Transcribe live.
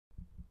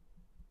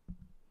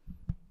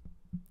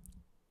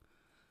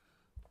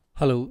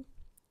Hello.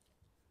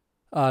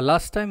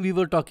 Last time we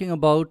were talking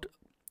about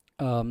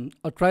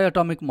a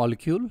triatomic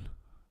molecule,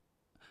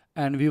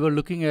 and we were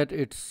looking at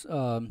its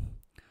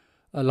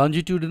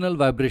longitudinal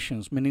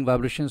vibrations, meaning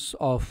vibrations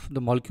of the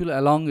molecule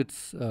along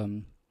its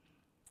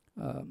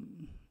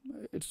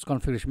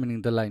configuration,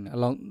 meaning the line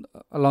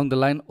along the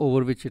line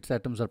over which its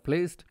atoms are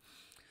placed.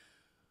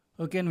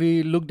 Okay, and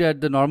we looked at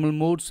the normal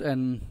modes,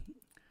 and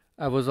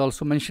I was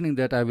also mentioning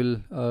that I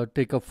will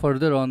take up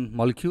further on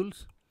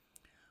molecules.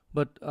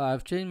 But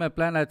I've changed my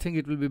plan. I think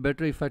it will be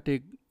better if I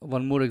take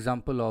one more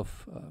example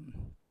of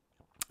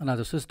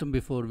another system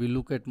before we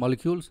look at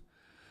molecules.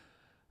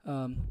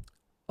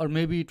 Or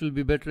maybe it will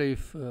be better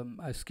if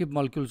I skip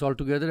molecules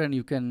altogether and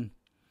you can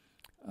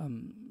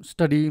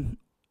study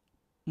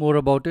more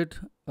about it.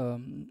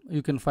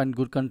 You can find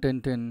good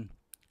content in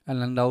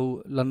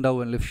Landau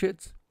and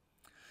Lifshitz.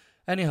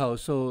 Anyhow,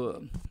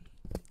 so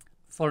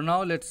for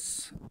now,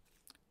 let's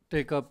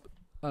take up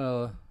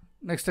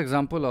next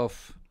example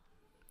of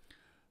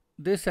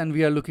this, and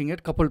we are looking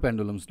at coupled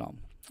pendulums now.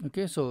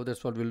 Okay, so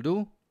that's what we'll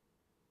do.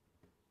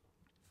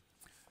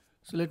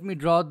 So let me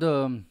draw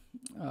the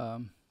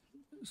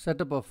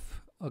setup of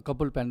a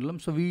coupled pendulum.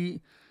 So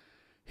we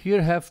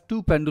here have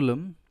two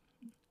pendulum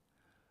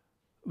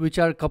which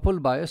are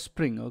coupled by a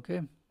spring. Okay,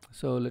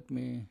 so let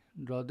me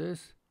draw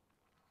this.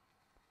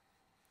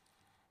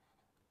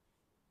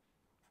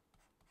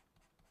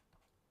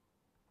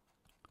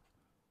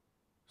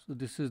 So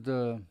this is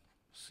the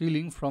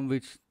ceiling from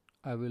which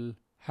I will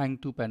hang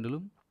two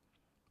pendulum.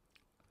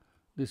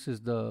 This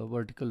is the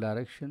vertical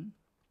direction.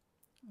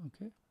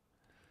 Okay,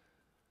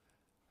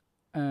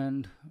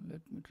 and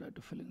let me try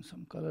to fill in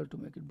some color to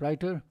make it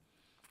brighter.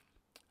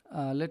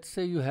 Let's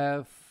say you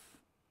have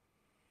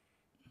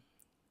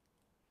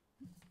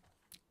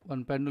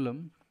one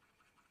pendulum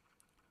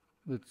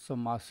with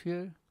some mass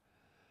here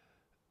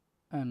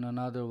and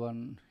another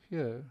one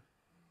here.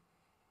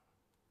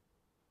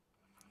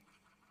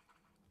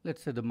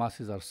 Let's say the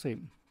masses are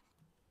same.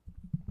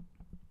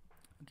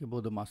 Okay,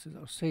 both the masses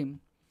are same.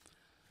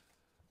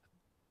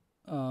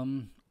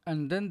 And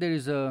then there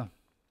is a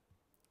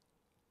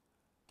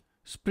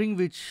spring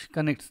which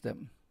connects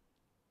them.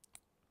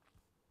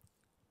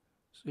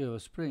 So you have a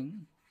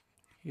spring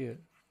here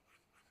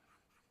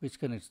which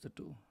connects the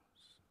two.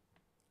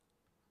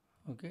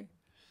 Okay.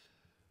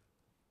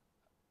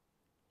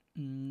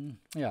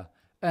 Yeah,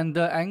 and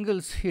the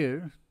angles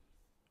here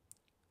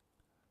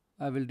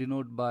I will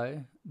denote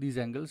by these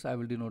angles. I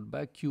will denote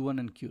by Q1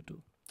 and Q2.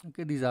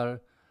 Okay, these are,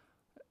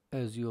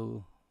 as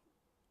you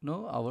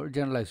know, our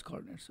generalized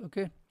coordinates.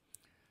 Okay,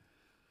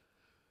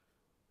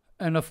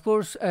 and of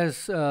course,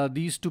 as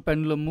these two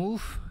pendulum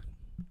move,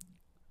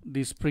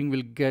 the spring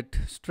will get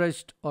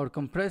stretched or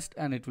compressed,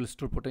 and it will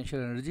store potential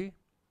energy.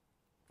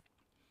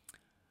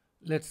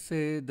 Let's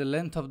say the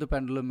length of the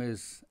pendulum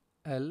is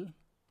L.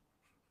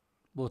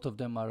 Both of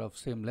them are of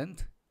same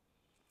length.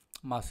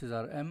 Masses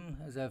are M,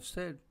 as I've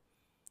said.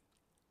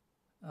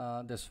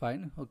 That's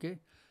fine. Okay,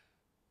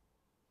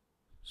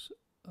 so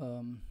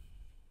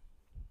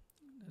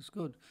that's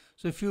good.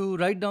 So if you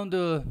write down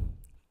the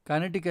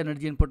kinetic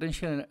energy and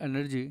potential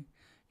energy,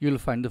 you will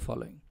find the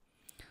following.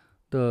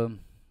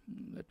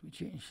 Let me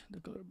change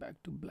the color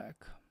back to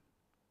black.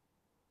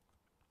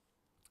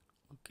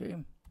 Okay.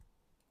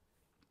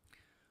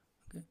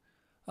 Okay.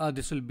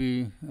 This will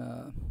be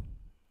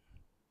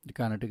the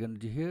kinetic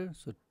energy here.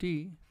 So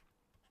T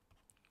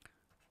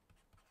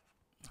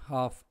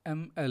half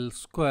ml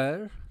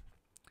square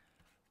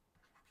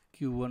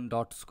q1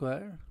 dot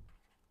square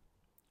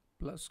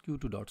plus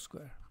q2 dot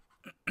square.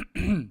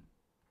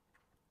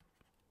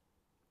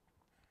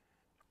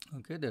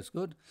 Okay, that's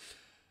good.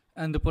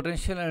 And the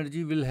potential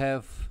energy will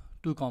have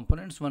two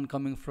components, one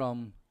coming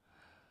from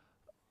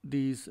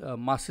these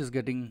masses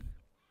getting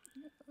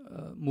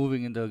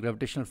moving in the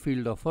gravitational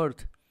field of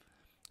Earth.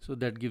 So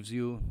that gives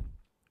you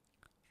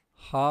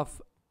half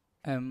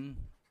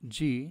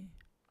mg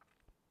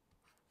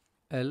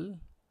L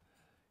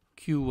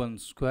q1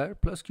 square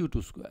plus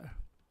q2 square.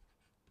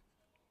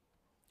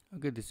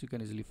 Okay, this you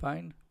can easily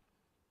find.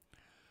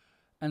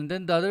 And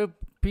then the other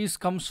piece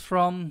comes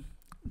from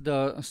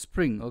the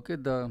spring. Okay,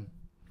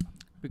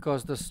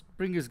 because the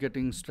spring is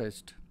getting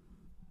stretched,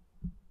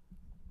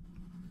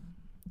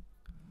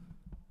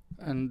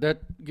 and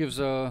that gives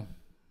a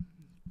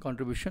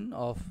contribution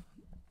of,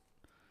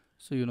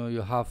 so you know,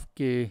 you half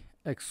k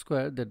x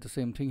square, that's the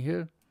same thing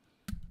here.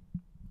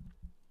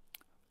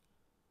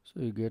 So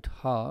you get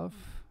half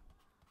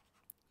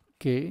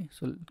k,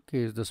 so k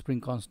is the spring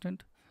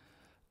constant,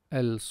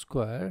 L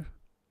square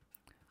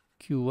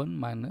q1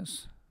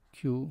 minus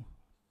q,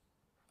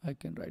 I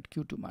can write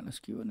q2 minus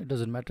q1, it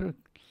doesn't matter,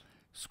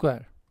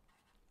 square.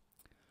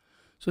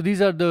 So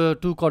these are the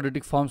two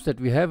quadratic forms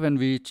that we have, and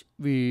which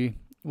we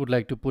would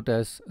like to put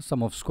as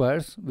sum of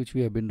squares, which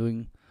we have been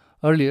doing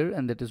earlier,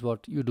 and that is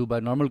what you do by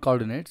normal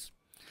coordinates.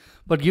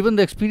 But given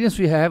the experience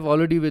we have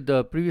already with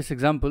the previous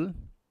example,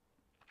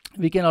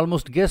 we can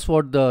almost guess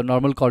what the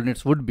normal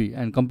coordinates would be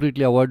and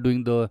completely avoid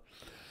doing the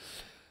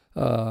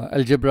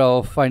algebra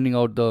of finding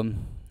out the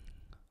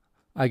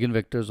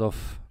eigenvectors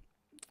of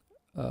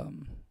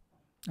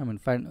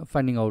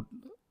finding out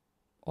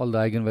all the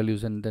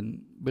eigenvalues and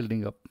then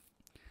building up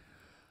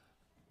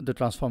the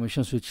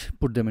transformations which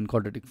put them in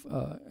quadratic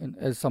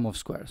as sum of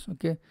squares.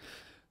 Okay,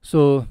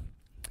 so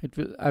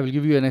I will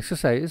give you an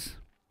exercise.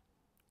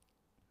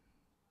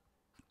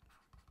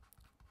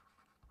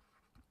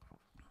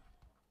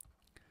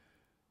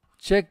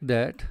 Check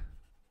that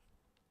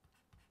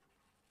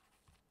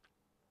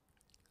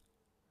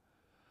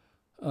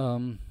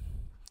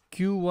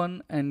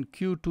Q1 and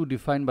Q2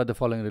 defined by the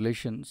following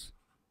relations.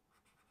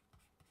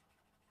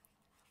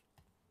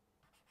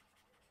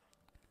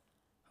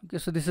 Okay,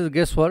 so this is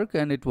guesswork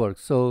and it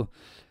works. So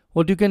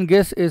what you can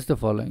guess is the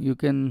following. You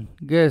can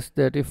guess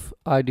that if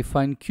I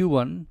define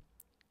Q1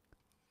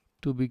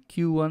 to be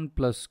Q1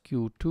 plus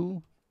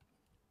Q2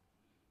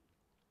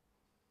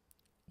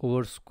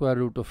 over square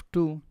root of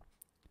 2.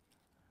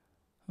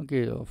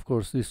 Okay, of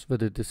course,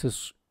 whether this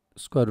is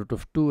square root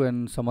of 2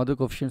 and some other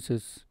coefficients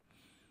is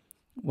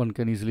one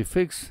can easily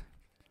fix.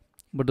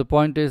 But the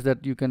point is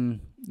that you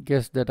can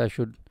guess that I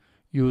should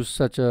use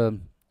such a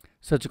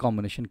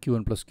combination,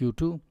 Q1 plus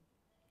Q2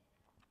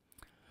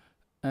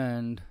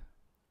 and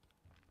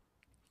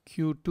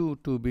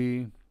Q2 to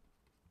be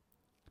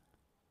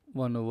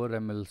 1 over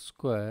ml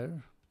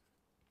square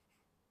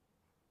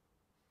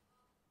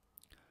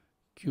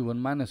Q1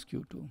 minus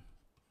Q2.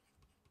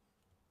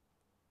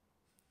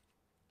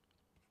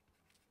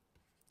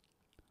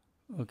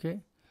 Okay,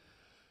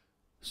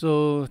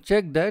 so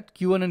check that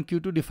Q1 and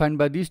Q2 defined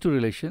by these two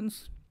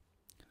relations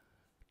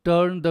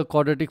turn the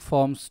quadratic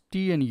forms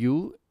T and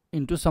U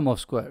into sum of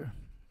square.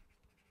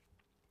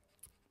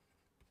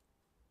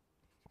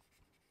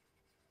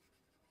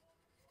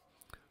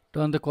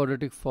 Turn the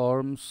quadratic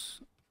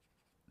forms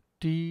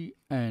T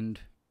and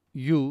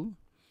U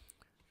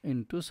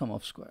into sum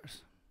of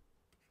squares.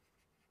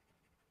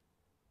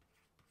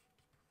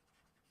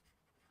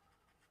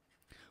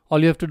 All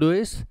you have to do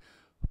is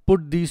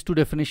put these two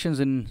definitions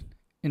in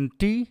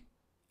T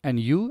and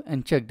U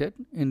and check that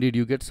indeed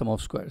you get sum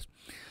of squares.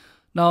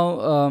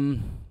 Now,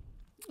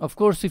 of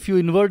course, if you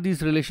invert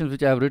these relations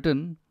which I have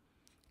written,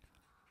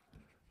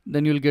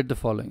 then you'll get the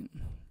following.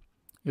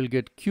 You'll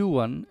get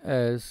Q1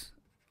 as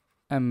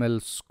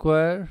ml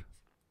square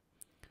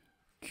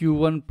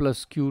Q1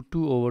 plus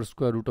Q2 over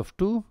square root of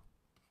 2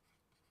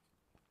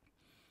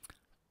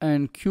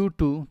 and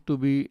Q2 to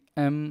be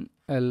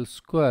ml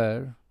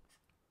square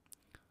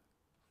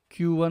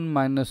Q1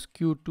 minus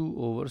Q2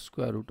 over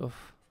square root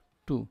of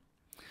 2.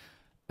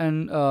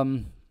 And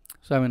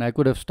so I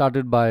could have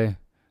started by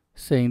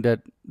saying that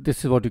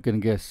this is what you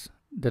can guess,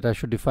 that I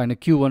should define a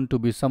Q1 to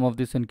be sum of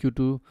this and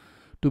Q2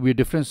 to be a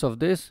difference of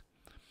this.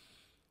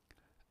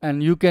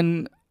 And you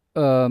can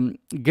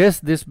guess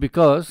this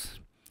because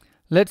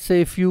let's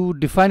say if you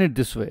define it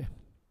this way,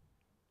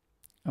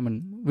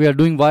 we are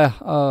doing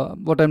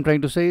what I'm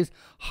trying to say is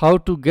how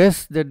to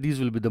guess that these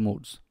will be the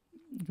modes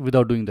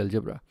without doing the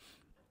algebra.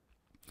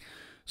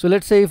 So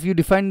let's say if you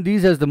define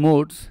these as the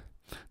modes,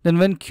 then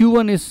when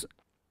Q2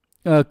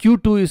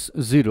 is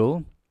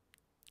 0,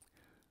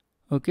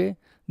 okay,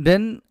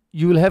 then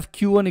you will have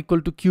Q1 equal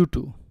to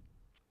Q2,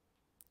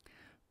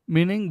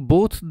 meaning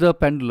both the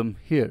pendulum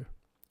here,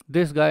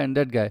 this guy and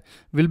that guy,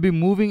 will be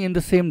moving in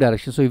the same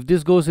direction. So if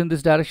this goes in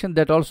this direction,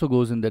 that also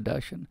goes in that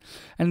direction.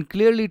 And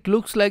clearly it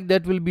looks like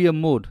that will be a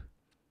mode,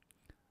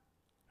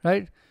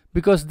 right?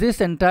 Because this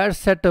entire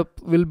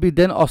setup will be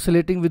then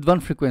oscillating with one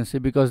frequency,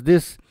 because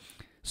this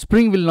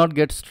spring will not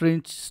get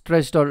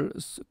stretched or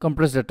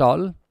compressed at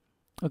all.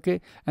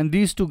 Okay, and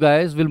these two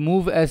guys will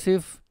move as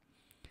if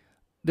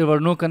there were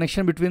no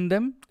connection between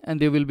them, and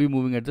they will be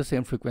moving at the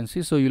same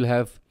frequency. So you'll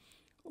have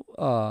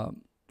a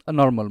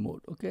normal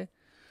mode. Okay,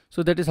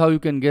 so that is how you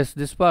can guess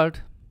this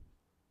part.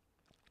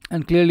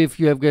 And clearly if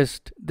you have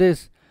guessed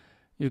this,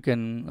 you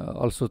can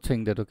also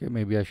think that okay,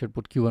 maybe I should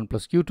put Q1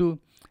 plus Q2,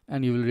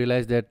 and you will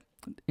realize that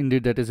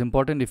indeed that is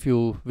important if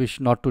you wish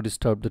not to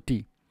disturb the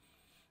T.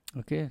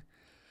 Okay,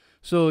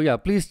 so yeah,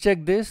 please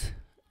check this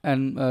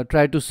and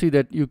try to see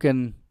that you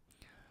can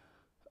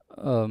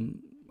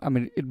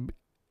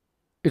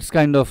it's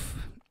kind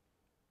of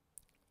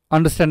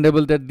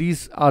understandable that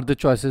these are the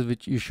choices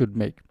which you should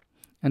make,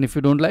 and if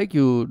you don't like,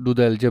 you do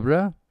the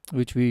algebra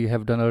which we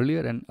have done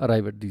earlier and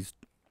arrive at these.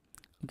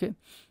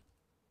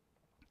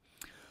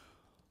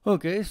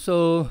 Okay,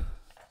 so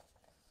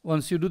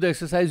once you do the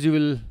exercise, you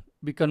will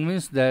be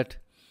convinced that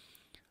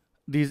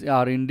these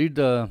are indeed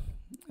the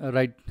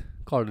right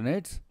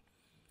coordinates,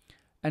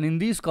 and in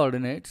these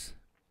coordinates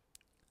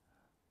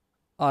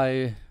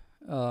I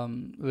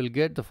will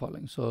get the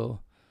following. So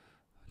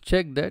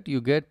check that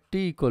you get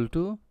T equal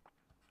to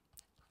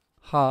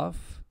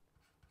half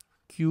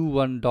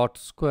Q1 dot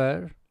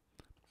square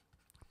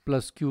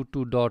plus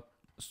Q2 dot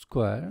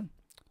square.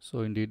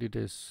 So indeed it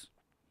is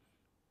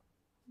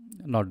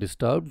not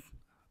disturbed.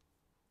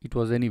 It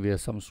was anyway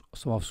some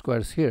of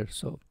squares here,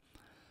 so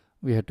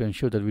we had to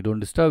ensure that we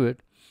don't disturb it.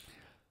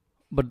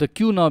 But the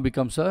Q now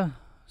becomes a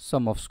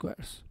sum of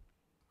squares,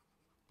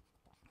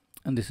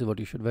 and this is what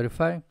you should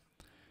verify.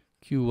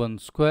 Q1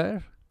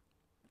 square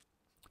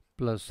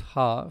plus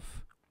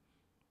half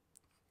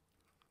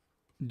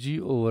G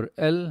over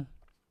L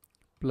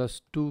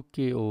plus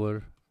 2k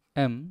over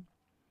m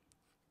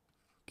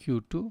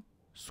q2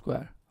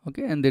 square.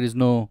 Okay, and there is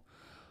no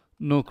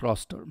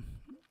cross term,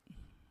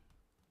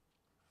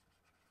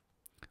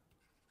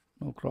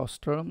 no cross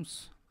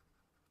terms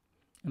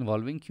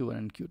involving q1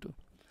 and q2.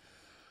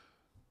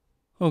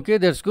 Okay,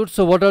 that's good.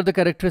 So what are the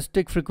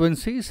characteristic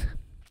frequencies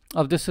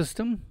of this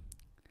system?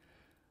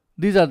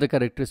 These are the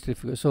characteristic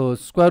frequencies. So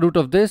square root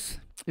of this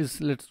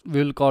is,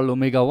 we'll call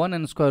omega 1,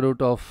 and square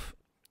root of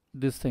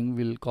this thing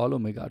we'll call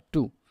omega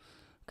 2.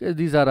 Okay,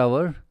 these are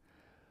our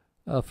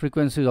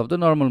frequencies of the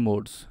normal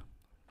modes.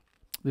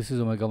 This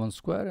is omega 1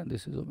 square and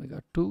this is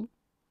omega 2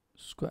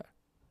 square.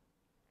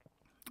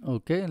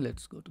 Okay,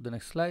 let's go to the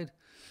next slide.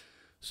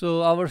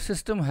 So our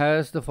system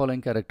has the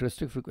following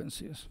characteristic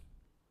frequencies.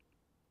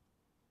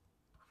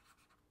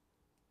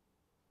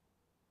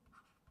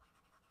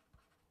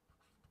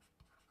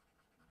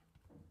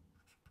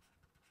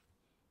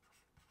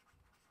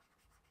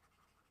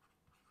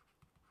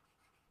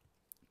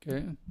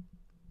 Okay,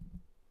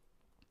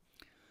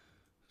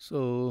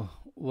 so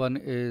one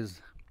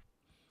is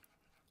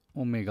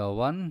omega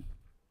 1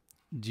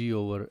 G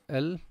over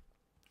L,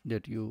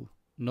 that you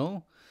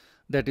know,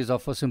 that is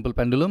of a simple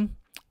pendulum,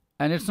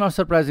 and it's not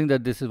surprising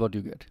that this is what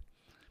you get,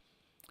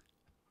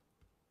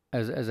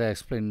 as I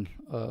explained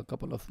a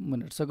couple of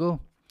minutes ago.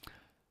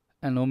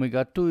 And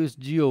omega 2 is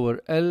G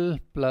over L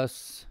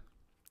plus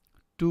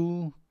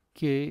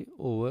 2k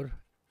over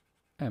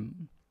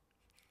m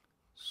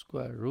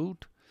square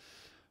root,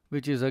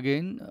 which is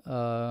again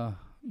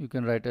you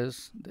can write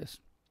as this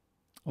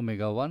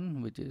omega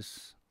 1, which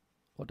is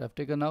what I've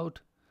taken out,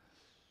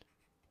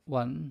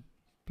 1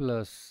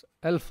 plus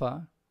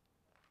alpha,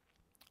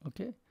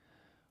 okay,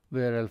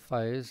 where alpha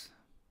is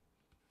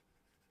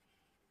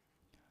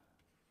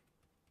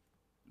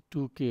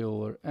 2k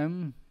over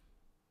m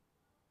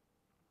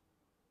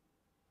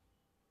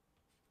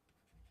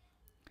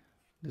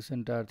this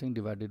entire thing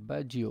divided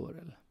by G over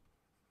L.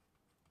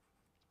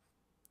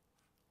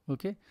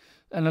 Okay,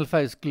 and alpha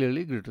is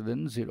clearly greater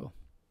than 0.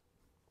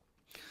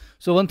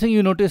 So one thing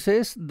you notice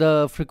is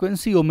the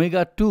frequency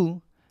omega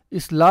 2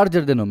 is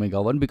larger than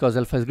omega 1 because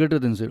alpha is greater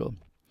than 0.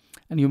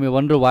 And you may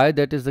wonder why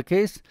that is the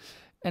case.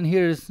 And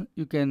here is,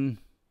 you can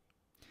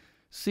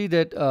see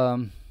that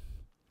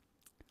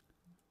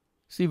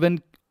see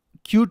when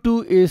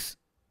Q2 is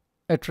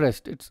at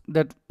rest, it's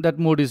that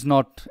mode is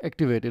not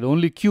activated,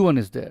 only Q1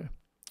 is there.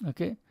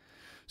 Okay,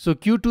 so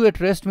Q2 at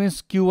rest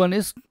means Q1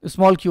 is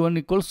small q1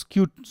 equals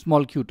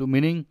small q2,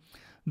 meaning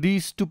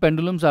these two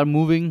pendulums are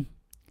moving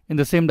in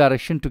the same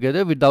direction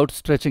together without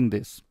stretching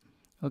this.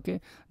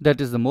 Okay,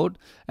 that is the mode.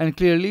 And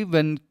clearly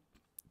when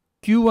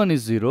Q1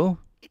 is 0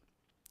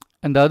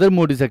 and the other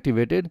mode is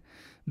activated,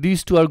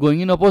 these two are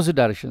going in opposite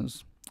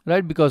directions,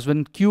 right? Because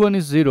when Q1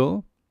 is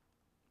 0,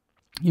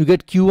 you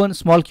get Q1,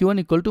 small q1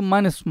 equal to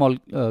minus small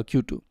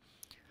q2.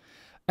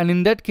 And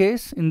in that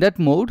case, in that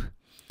mode,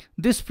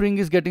 this spring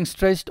is getting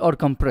stretched or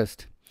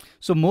compressed.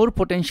 So more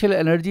potential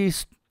energy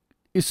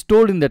is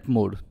stored in that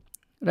mode,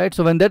 right?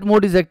 So when that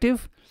mode is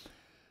active,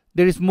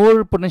 there is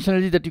more potential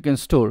energy that you can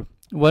store.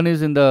 One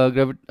is in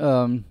the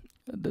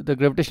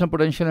gravitational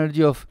potential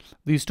energy of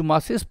these two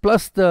masses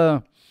plus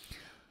the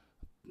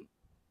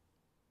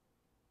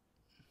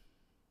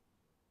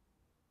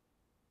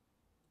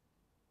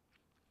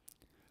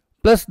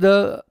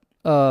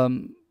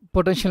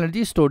potential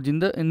energy stored in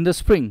the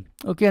spring.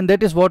 Okay, and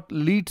that is what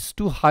leads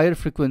to higher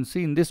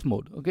frequency in this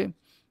mode. Okay,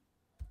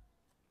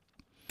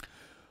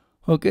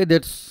 okay,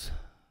 that's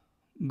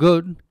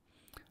good.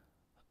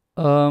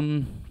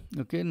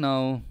 Okay,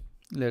 now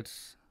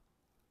let's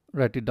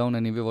write it down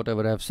anyway,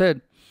 whatever I have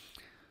said.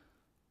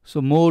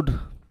 So mode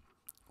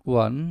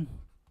 1,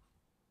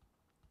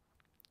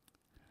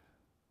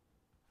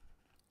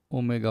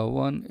 omega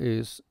 1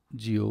 is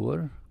G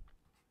over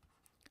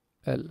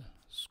L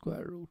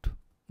square root.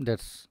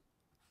 That's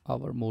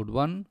our mode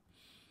 1,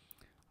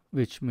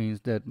 which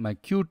means that my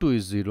Q2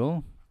 is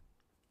 0.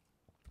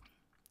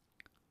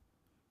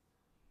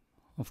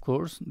 Of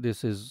course,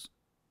 this is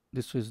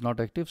not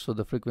active, so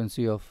the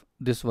frequency of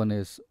this one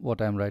is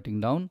what I am writing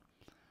down.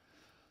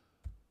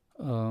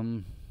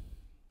 And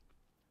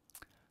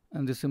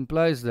this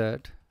implies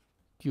that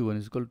Q1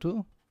 is equal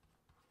to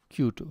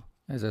Q2,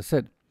 as I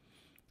said.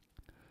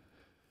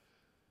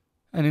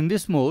 And in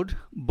this mode,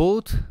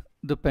 both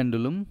the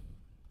pendulum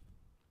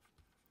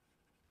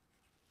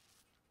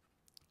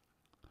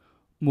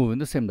move in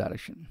the same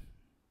direction.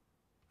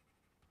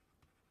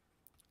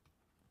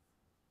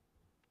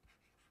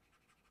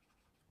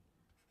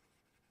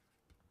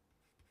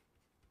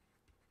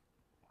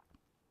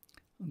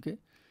 Okay,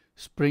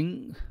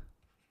 spring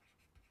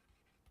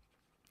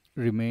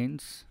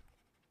remains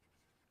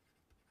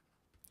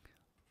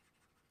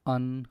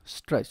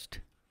unstretched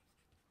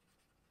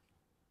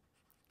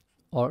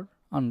or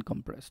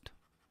uncompressed.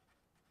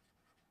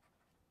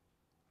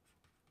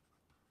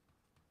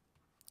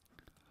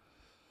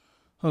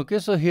 Okay,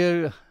 so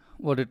here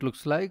what it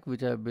looks like,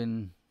 which I've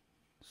been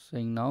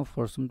saying now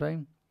for some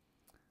time.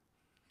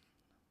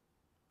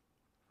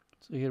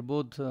 So here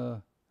both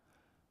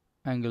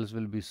angles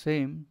will be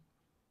same.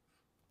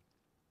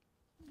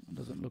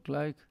 Doesn't look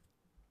like.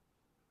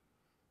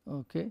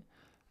 Okay,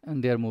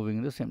 and they are moving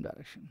in the same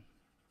direction.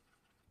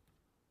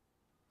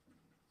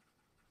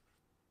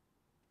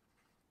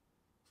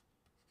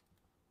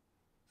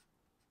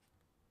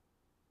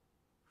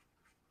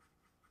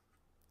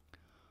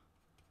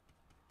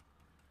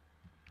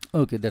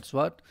 Okay, that's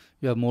what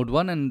you have mode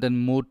 1, and then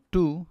mode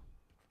 2.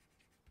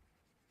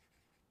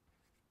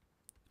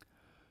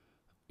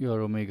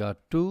 Your omega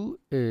 2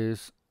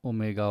 is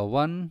omega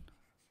 1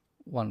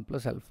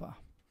 plus alpha.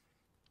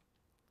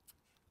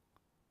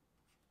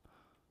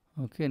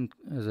 Okay, and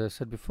as I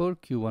said before,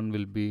 q1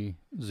 will be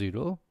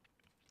 0,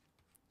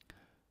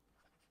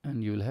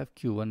 and you will have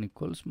q1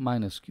 equals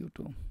minus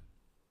q2.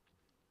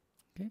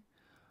 Okay,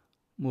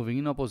 moving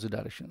in opposite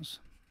directions.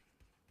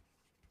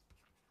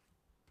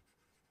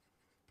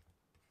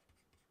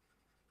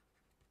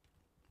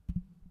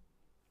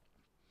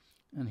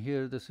 And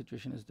here the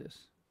situation is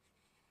this.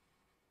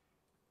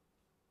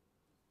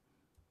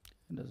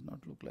 It does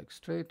not look like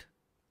straight.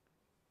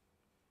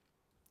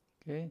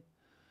 Okay,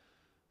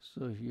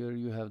 so here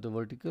you have the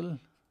vertical.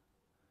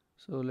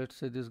 So let's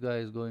say this guy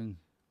is going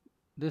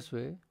this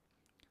way,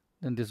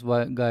 then this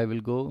guy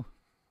will go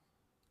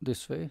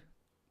this way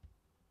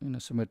in a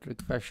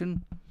symmetric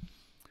fashion,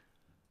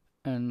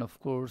 and of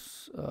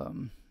course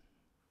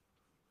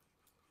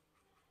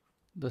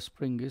the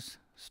spring is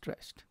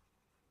stretched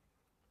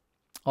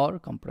or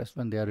compressed.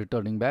 When they are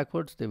returning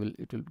backwards, it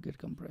will get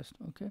compressed.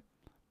 Okay.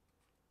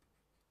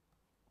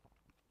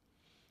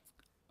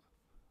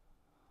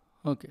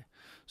 Okay,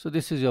 so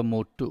this is your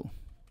mode 2.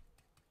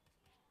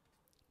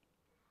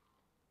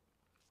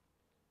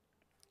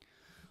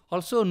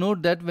 Also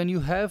note that when you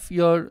have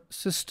your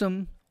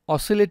system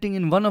oscillating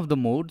in one of the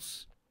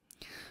modes,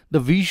 the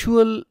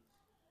visual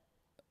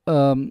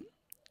that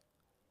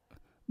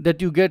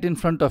you get in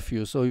front of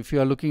you, so if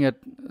you are looking at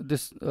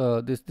this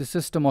this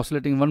system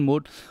oscillating in one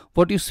mode,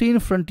 what you see in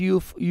front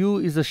of you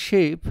is a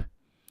shape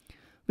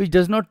which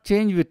does not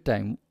change with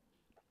time,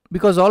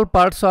 because all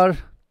parts are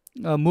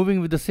moving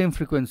with the same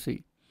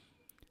frequency.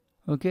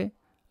 Okay,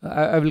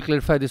 I will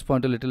clarify this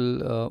point a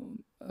little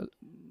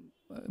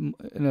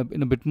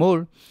in a bit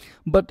more,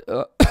 but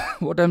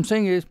what I'm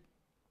saying is,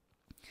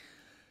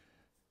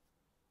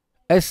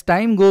 as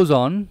time goes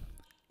on,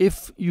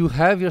 if you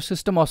have your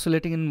system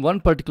oscillating in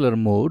one particular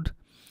mode,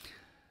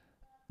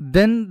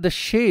 then the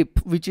shape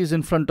which is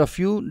in front of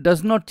you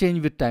does not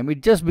change with time.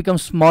 It just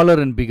becomes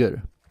smaller and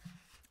bigger.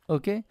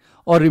 Okay,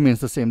 or remains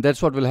the same.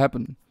 That's what will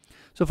happen.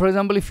 So for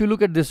example, if you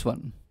look at this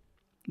one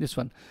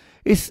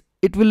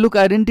it will look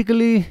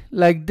identically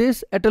like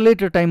this at a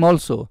later time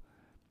also.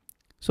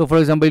 So for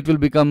example, it will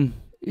become,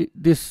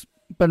 this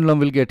pendulum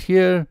will get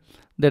here,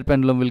 that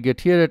pendulum will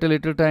get here at a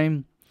later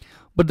time,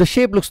 but the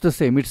shape looks the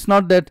same. It's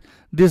not that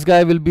this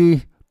guy will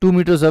be 2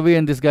 meters away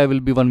and this guy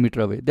will be 1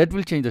 meter away. That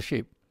will change the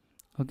shape.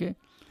 Okay,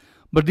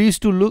 but these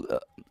two look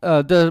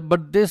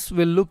but this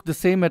will look the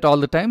same at all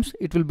the times.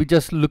 It will be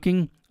just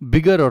looking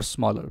bigger or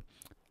smaller,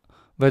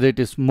 whether it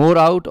is more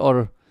out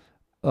or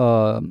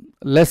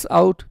less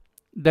out.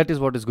 That is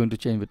what is going to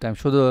change with time.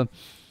 So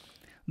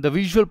the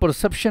visual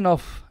perception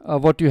of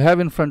what you have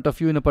in front of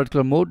you in a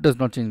particular mode does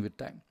not change with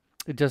time.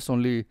 It just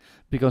only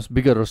becomes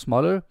bigger or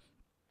smaller.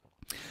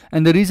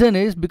 And the reason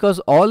is because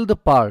all the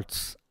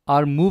parts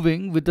are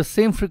moving with the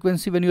same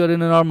frequency when you are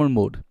in a normal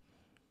mode.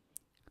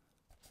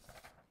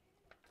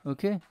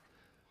 Okay,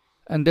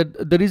 and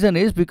that the reason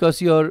is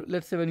because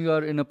let's say when you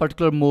are in a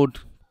particular mode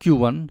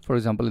Q1, for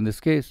example, in this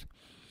case,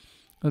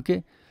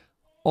 okay,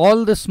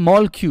 all the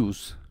small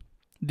Qs,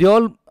 they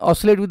all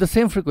oscillate with the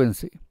same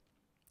frequency,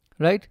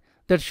 right?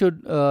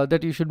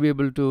 That you should be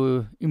able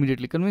to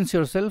immediately convince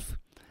yourself,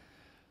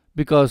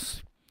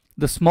 because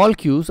the small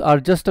Qs are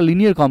just a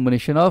linear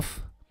combination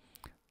of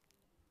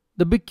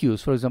the big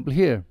Qs. For example,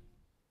 here,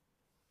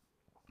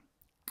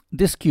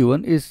 this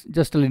Q1 is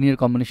just a linear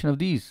combination of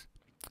these,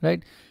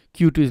 right?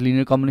 Q2 is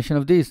linear combination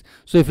of these.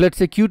 So if let's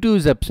say Q2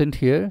 is absent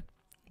here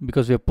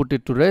because we have put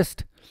it to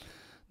rest,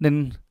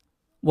 then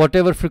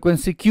whatever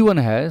frequency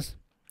Q1 has,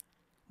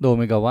 the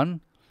omega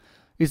 1,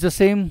 is the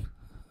same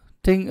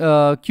thing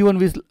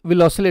Q1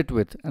 will oscillate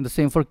with, and the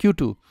same for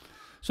Q2.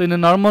 So in a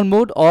normal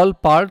mode, all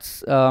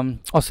parts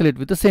oscillate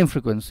with the same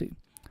frequency,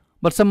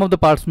 but some of the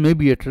parts may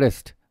be at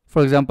rest.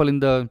 For example, in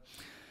the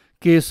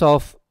case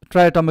of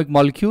triatomic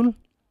molecule,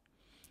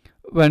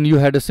 when you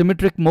had a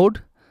symmetric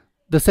mode,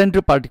 the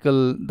center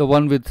particle, the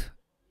one with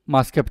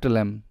mass capital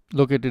M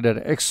located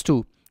at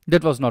x2,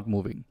 that was not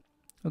moving.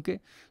 Okay,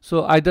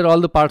 so either all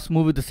the parts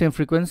move with the same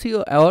frequency,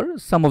 or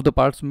some of the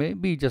parts may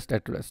be just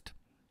at rest.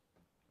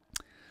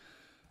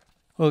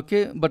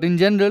 Okay, but in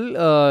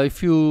general,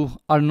 if you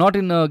are not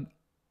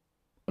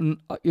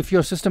if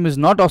your system is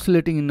not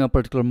oscillating in a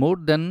particular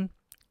mode, then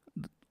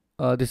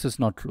this is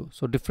not true.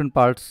 So different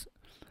parts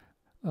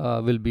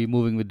will be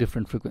moving with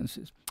different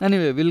frequencies.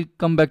 Anyway, we'll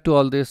come back to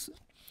all this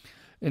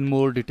in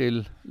more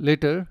detail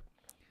later,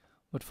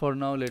 but for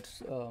now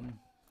let's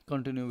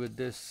continue with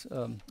this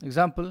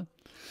example.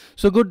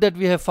 So good that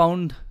we have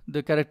found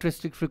the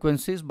characteristic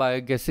frequencies by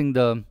guessing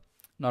the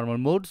normal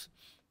modes,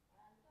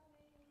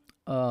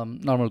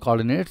 normal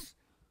coordinates.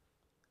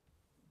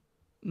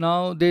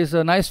 Now there's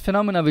a nice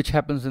phenomena which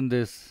happens in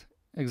this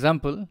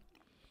example.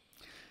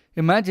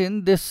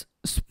 Imagine this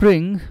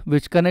spring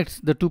which connects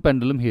the two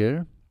pendulum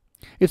here.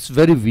 It's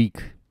very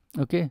weak,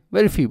 okay,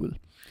 very feeble,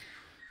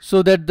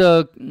 so that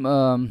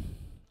the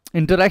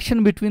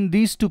interaction between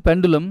these two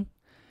pendulum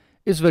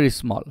is very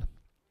small,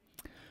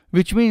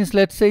 which means,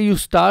 let's say you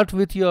start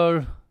with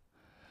your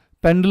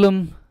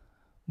pendulum,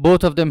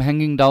 both of them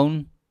hanging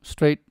down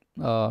straight,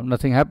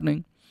 nothing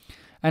happening,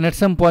 and at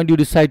some point you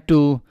decide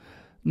to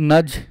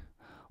nudge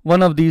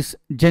one of these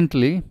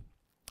gently,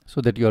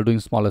 so that you are doing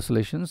small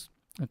oscillations,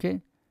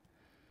 okay.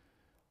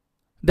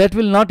 That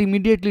will not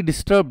immediately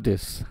disturb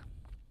this,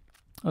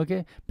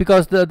 okay,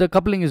 because the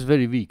coupling is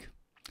very weak,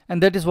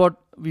 and that is what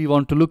we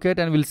want to look at,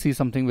 and we'll see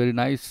something very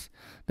nice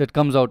that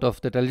comes out of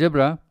that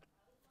algebra,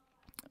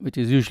 which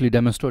is usually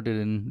demonstrated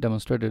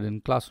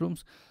in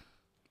classrooms.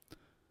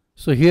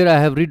 So here I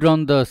have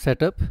redrawn the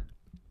setup,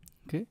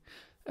 okay,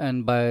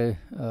 and by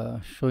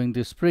showing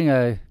this spring,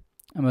 I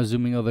am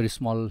assuming a very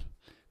small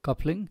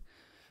coupling,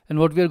 and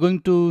what we are going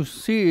to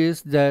see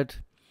is that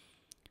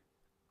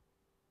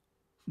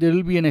there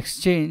will be an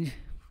exchange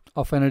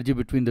of energy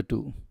between the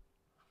two.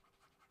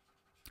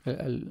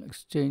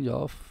 Exchange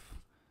of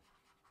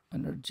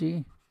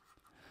energy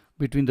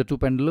between the two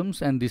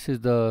pendulums, and this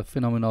is the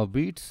phenomena of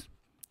beats.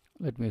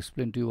 Let me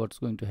explain to you what's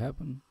going to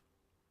happen.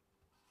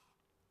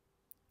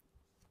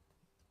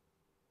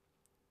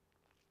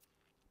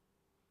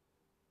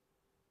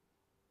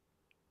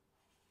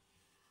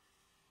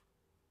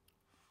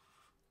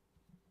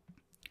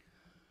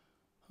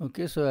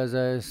 Okay, so as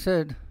I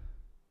said,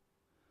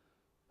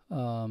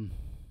 so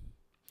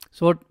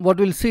what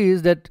we'll see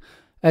is that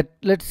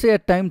let's say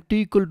at time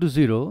t equal to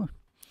 0,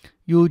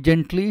 you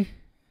gently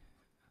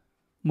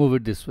move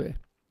it this way.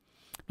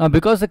 Now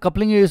because the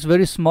coupling is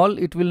very small,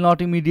 it will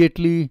not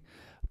immediately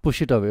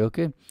push it away,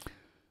 okay.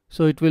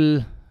 So it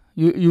will,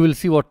 you will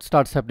see what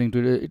starts happening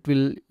to it.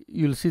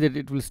 You'll see that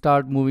it will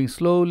start moving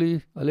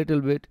slowly a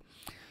little bit,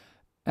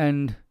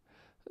 and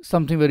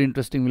something very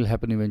interesting will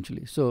happen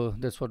eventually. So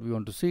that's what we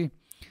want to see.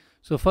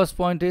 So first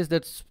point is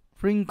that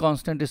spring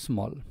constant is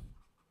small.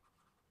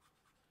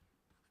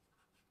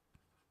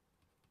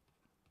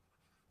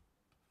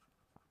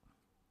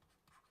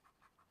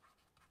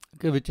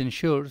 Okay, which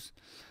ensures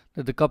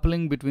that the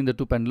coupling between the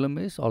two pendulum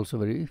is also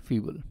very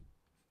feeble.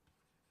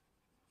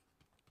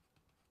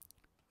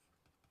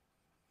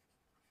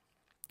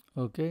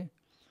 Okay,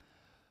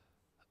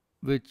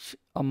 which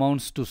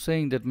amounts to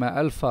saying that my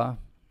alpha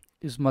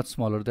is much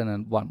smaller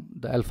than 1.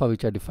 The alpha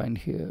which I defined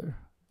here,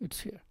 it's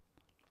here.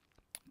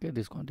 Okay,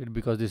 this quantity,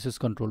 because this is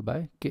controlled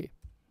by k.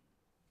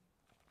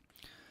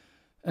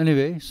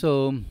 Anyway,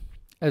 so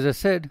as I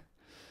said,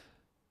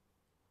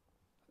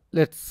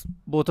 let's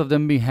both of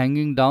them be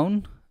hanging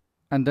down,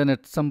 and then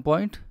at some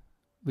point,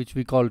 which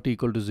we call t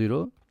equal to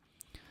 0,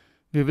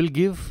 we will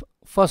give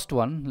first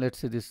one. Let's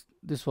say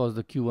this was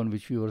the q1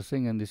 which we were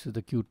saying, and this is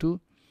the q2.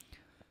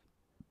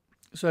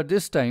 So at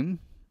this time,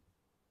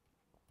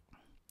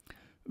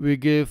 we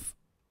give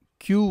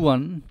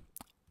q1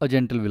 a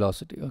gentle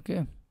velocity,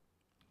 okay.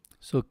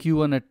 So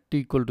q1 at t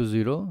equal to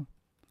 0,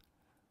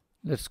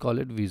 let's call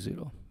it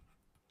v0.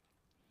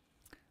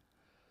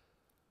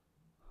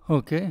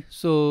 Okay,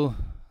 so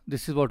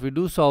this is what we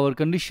do. So our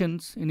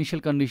conditions,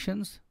 initial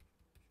conditions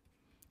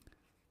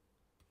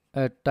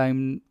at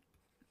time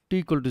t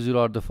equal to 0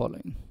 are the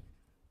following.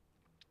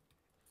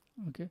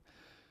 Okay,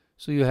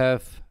 so you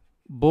have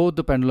both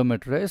the pendulum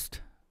at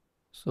rest.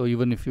 So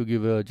even if you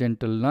give a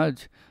gentle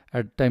nudge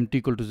at time t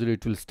equal to 0,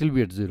 it will still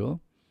be at 0.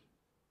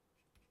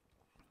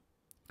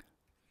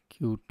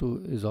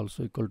 q2 is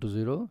also equal to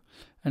 0.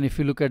 And if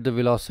you look at the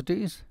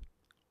velocities,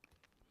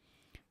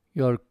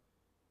 your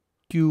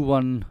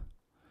q1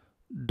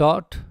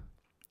 dot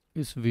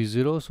is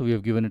v0, so we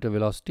have given it a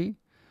velocity.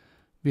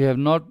 We have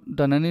not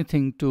done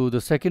anything to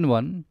the second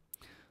one,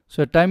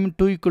 so at time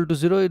 2 equal to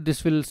 0,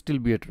 this will still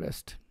be at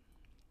rest.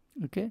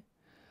 Okay,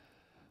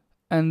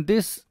 and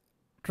this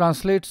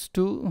translates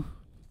to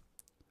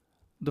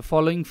the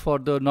following for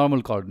the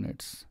normal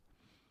coordinates.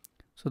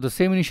 So the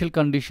same initial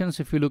conditions,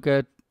 if you look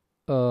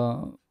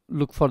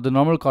for the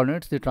normal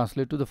coordinates, they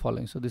translate to the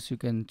following. So this you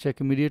can check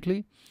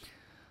immediately,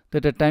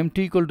 that at time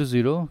t equal to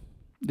 0,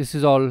 this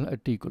is all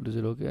at t equal to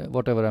 0, okay,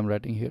 whatever I'm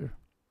writing here.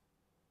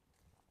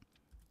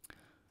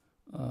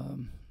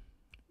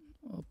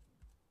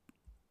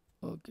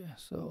 Okay,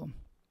 so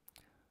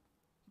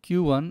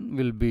q1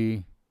 will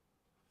be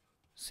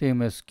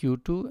same as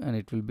q2, and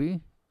it will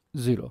be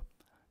 0,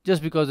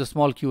 just because the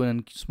small q1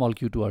 and small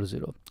q2 are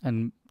 0,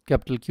 and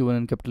capital Q1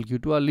 and capital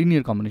Q2 are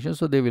linear combinations,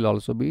 so they will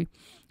also be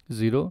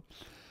 0.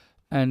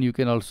 And you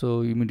can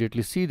also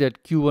immediately see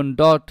that q1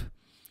 dot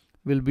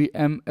will be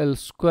ml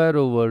square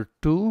over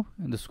 2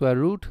 in the square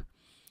root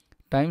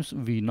times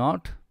v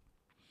naught,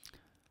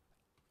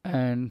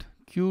 and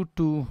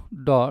q2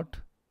 dot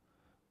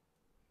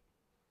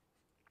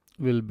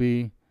will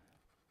be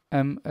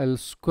ml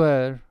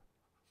square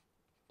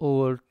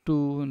over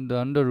 2 in the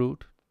under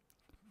root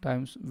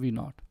times v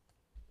naught.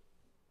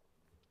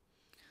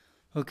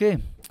 Okay,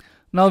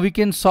 now we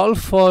can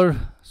solve for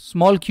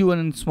small q1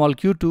 and small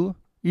q2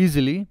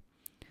 easily,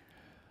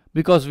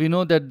 because we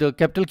know that the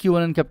capital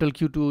Q1 and capital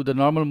Q2, the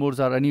normal modes,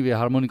 are anyway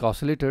harmonic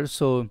oscillators.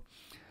 So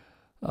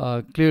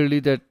clearly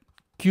that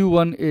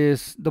Q1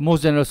 is, the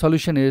most general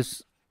solution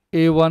is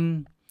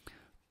A1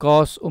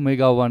 cos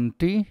omega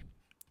 1t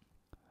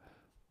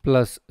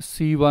plus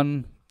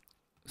C1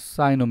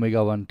 sin omega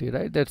 1t,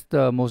 right? That's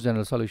the most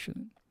general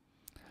solution.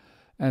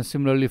 And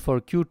similarly for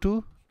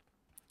Q2,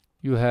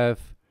 you have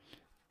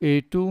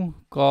A2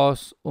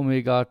 cos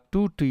omega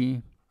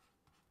 2t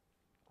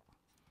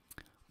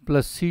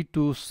plus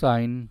C2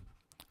 sin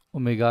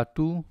omega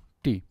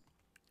 2t.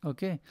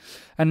 Okay,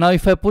 and now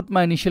if I put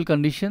my initial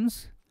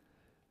conditions,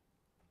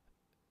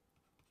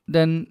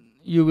 then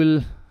you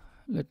will,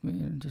 let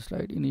me just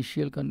write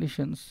initial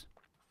conditions.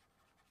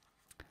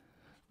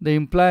 They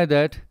imply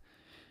that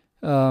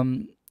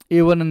A1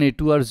 and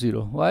A2 are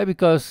 0. Why?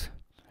 Because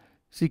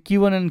see,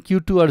 Q1 and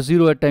Q2 are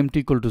 0 at time t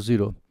equal to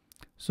 0.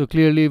 So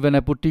clearly when I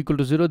put t equal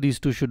to 0, these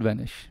two should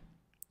vanish.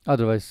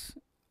 Otherwise,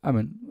 I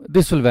mean,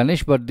 this will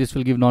vanish, but this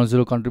will give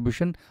non-zero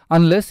contribution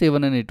unless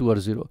A1 and A2 are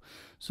 0.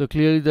 So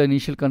clearly the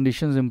initial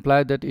conditions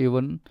imply that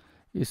A1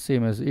 is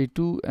same as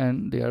A2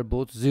 and they are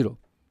both 0.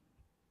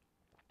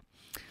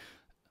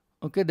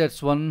 Okay,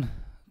 that's one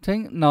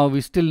thing. Now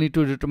we still need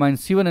to determine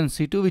C1 and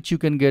C2, which you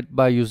can get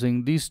by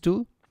using these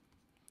two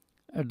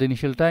at the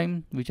initial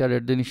time, which are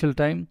at the initial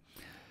time,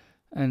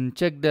 and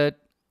check that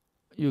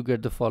you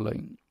get the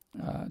following.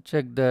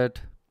 Check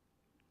that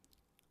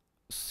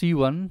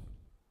C1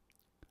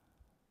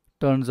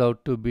 turns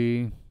out to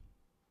be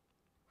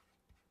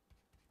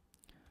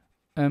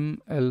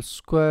ml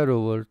square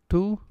over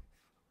 2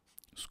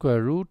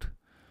 square root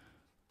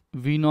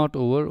v0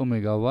 over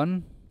omega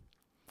 1,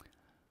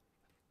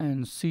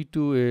 and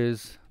C2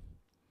 is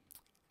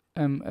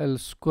ml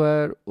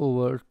square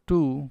over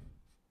 2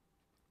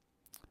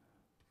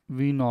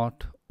 v0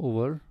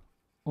 over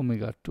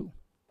omega 2.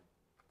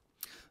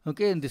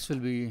 Okay, and this will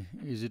be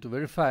easy to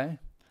verify.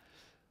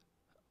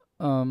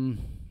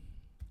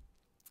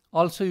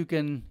 Also, you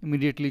can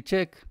immediately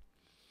check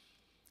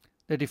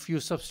that if you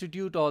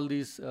substitute all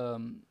these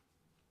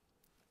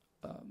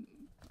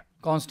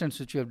constants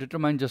which you have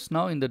determined just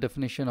now in the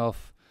definition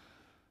of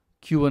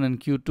Q1 and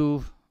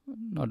Q2,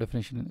 not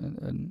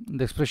definition,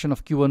 the expression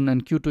of Q1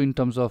 and Q2 in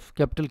terms of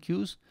capital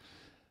Q's,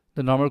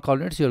 the normal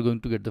coordinates, you are going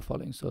to get the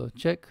following. So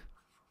check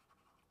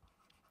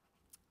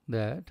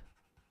that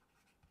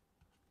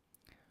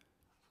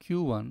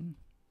Q1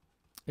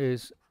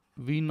 is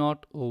V0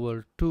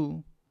 over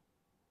 2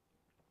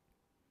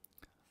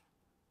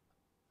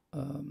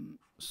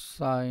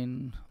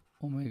 sine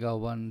omega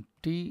 1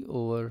 t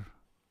over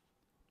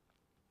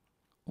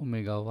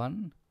omega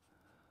 1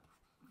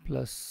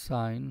 plus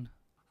sine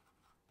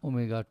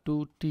omega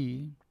 2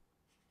 t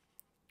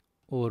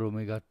over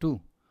omega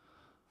 2.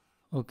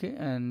 Okay,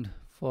 and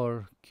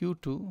for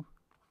Q2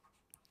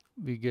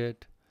 we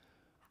get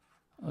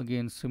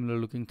again similar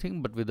looking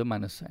thing but with a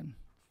minus sign,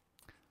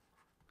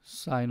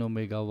 sine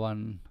omega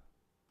 1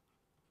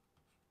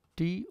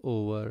 t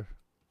over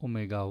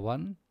omega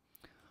 1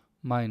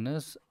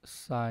 minus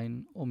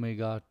sine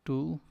omega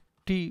 2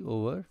 t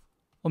over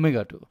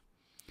omega 2.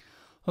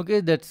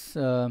 Okay, that's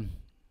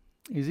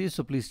easy,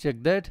 so please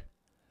check that.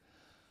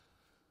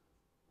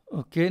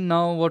 Okay,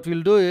 now what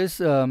we'll do is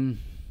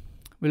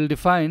we'll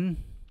define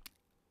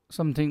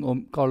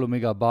something called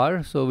omega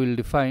bar. So we'll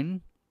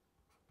define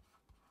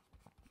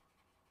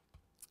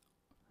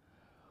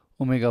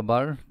omega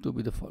bar to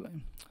be the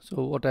following.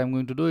 So what I'm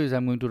going to do is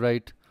I'm going to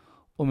write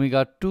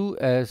omega 2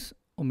 as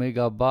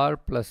omega bar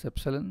plus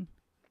epsilon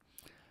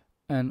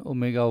and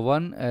omega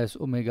 1 as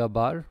omega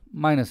bar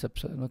minus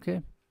epsilon.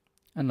 Okay,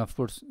 and of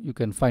course you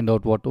can find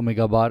out what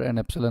omega bar and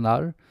epsilon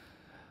are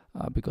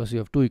because you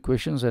have two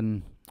equations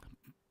and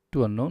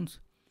two unknowns,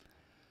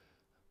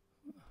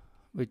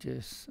 which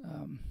is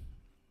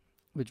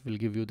which will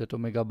give you that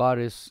omega bar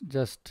is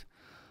just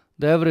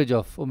the average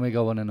of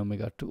omega 1 and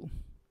omega 2.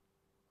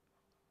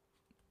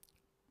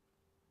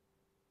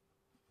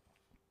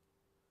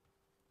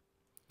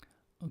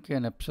 Okay,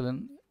 and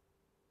epsilon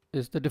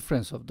is the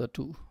difference of the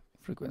two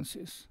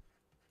frequencies.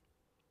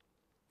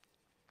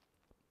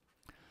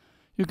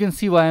 You can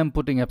see why I'm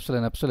putting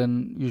epsilon.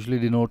 Epsilon usually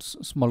denotes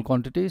small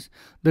quantities.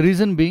 The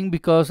reason being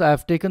because I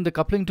have taken the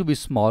coupling to be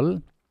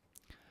small.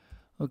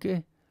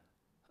 Okay,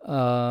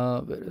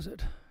 where is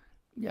it?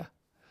 Yeah,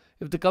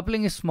 if the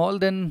coupling is small,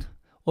 then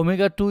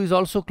omega 2 is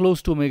also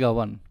close to omega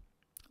 1.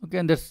 Okay,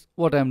 and that's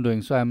what I'm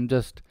doing. So I'm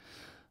just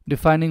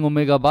defining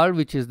omega bar,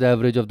 which is the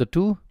average of the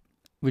two,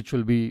 which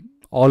will be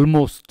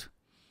almost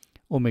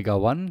omega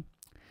 1,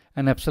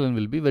 and epsilon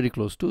will be very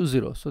close to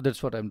 0. So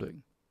that's what I'm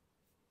doing.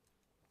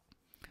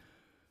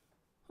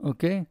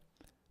 Okay,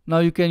 now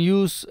you can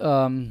use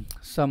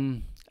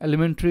some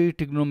elementary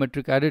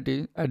trigonometric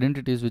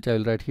identities which I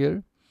will write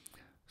here.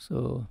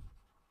 So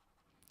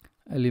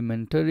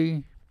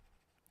elementary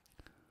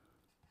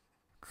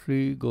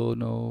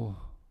trigonometric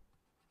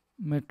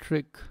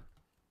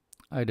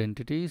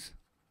identities,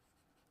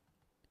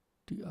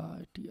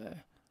 TI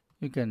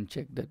you can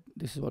check that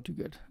this is what you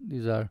get.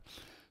 These are,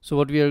 so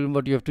what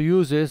you have to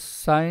use is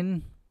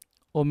sine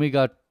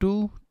omega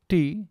 2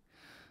 t.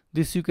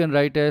 This you can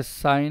write as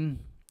sine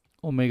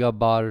omega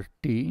bar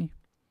t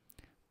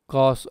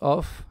cos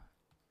of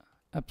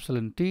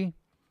epsilon t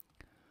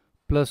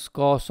plus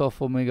cos of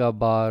omega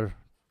bar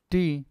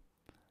t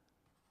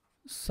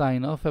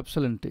sine of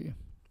epsilon t.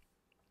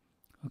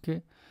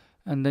 Okay,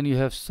 and then you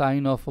have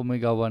sine of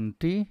omega 1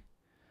 t,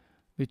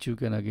 which you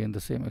can again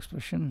the same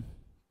expression,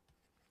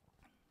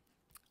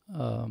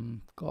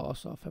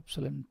 cos of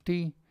epsilon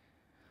t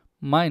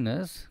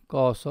minus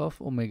cos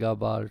of omega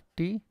bar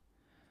t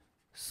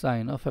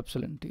sine of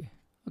epsilon t.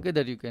 Okay,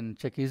 that you can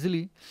check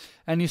easily,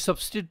 and you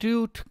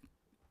substitute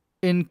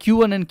in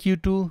q1 and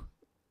q2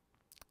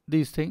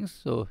 these things.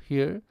 So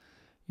here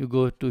you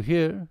go to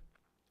here,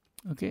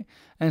 okay,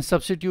 and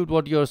substitute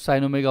what your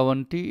sine omega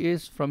 1 t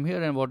is from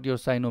here and what your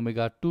sine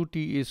omega 2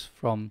 t is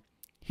from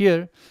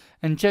here,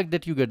 and check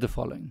that you get the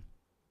following.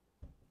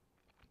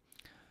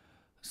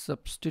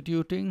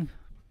 Substituting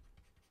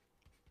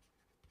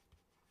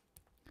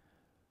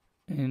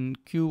in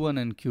q1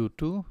 and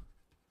q2,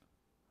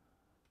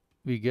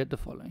 we get the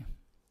following.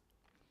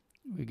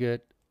 We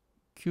get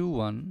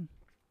q1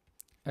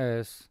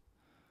 as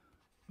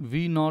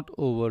v naught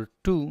over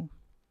 2,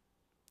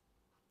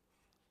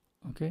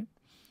 okay,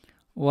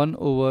 1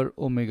 over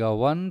omega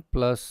 1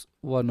 plus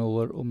 1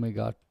 over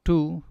omega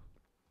 2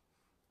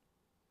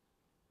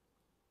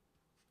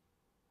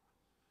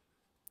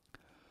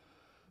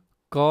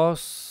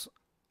 cos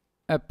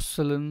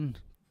epsilon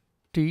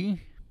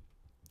t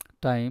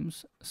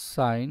times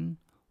sine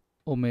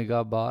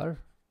omega bar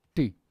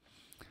t.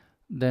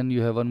 Then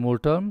you have one more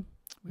term,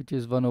 which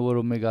is 1 over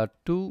omega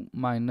 2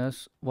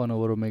 minus 1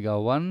 over omega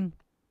 1.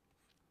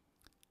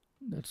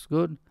 That's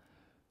good.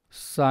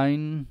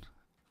 Sine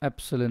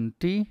epsilon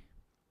t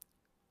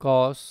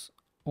cos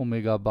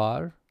omega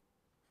bar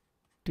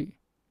t.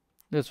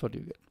 That's what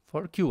you get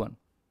for q1.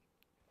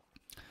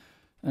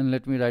 And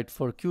let me write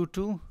for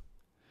q2.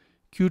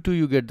 q2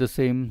 you get the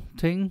same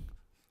thing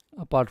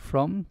apart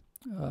from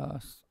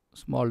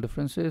small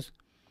differences.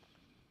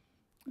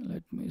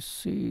 Let me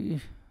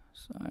see,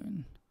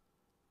 sine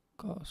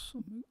cos,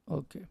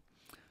 okay,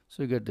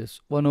 so you get this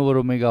 1 over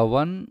omega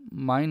 1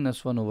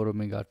 minus 1 over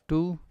omega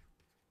 2.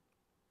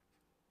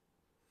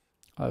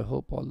 I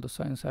hope all the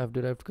signs I have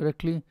derived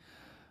correctly,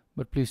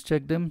 but please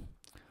check them.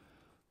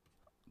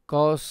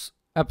 Cos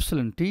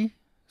epsilon t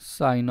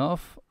sine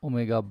of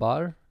omega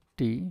bar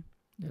t,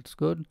 that's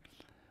good,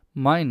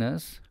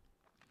 minus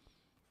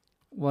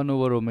 1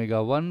 over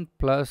omega 1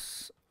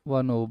 plus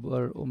 1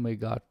 over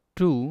omega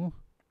 2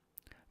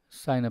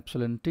 sine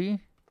epsilon t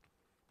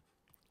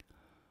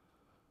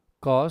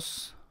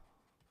cos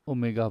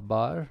omega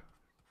bar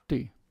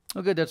t.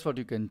 Okay, that's what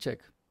you can check.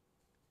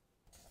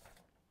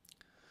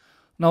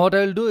 Now what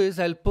I will do is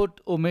I'll put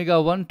omega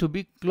 1 to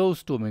be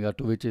close to omega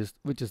 2, which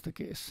is the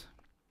case.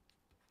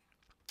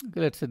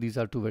 Okay, let's say these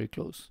are two very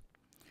close.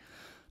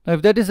 Now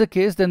if that is the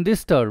case, then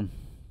this term,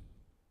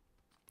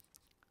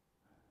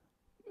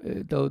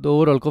 the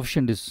overall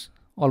coefficient is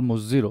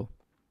almost 0.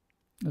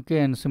 Okay,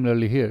 and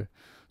similarly here.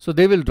 So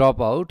they will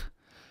drop out,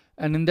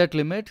 and in that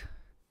limit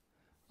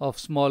of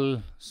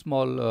small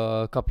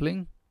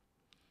coupling,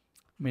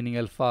 meaning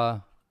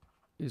alpha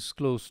is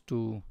close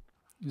to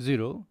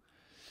 0,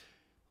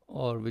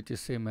 or which is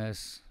same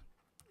as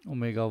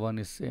omega 1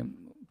 is same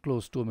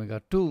close to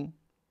omega 2,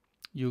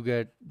 you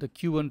get the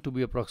q1 to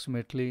be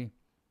approximately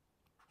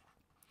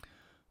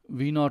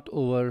v naught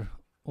over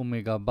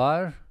omega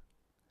bar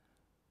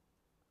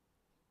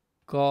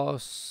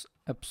cos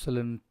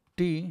epsilon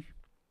t,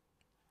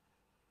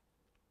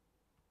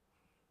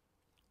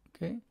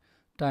 okay,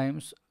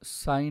 times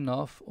sine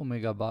of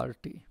omega bar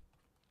t,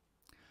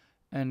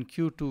 and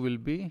q2 will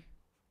be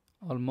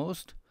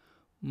almost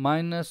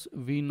minus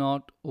v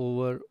naught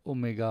over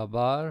omega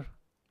bar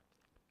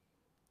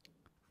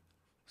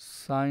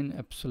sine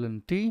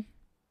epsilon t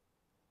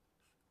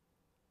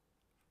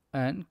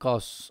and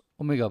cos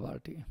omega bar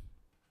t.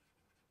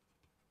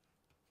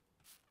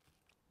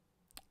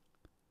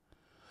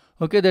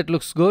 Okay, that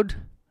looks good.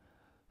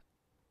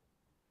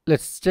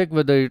 Let's check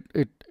whether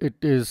it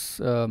is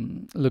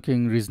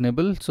looking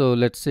reasonable. So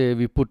let's say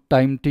we put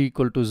time t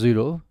equal to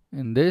 0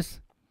 in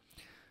this,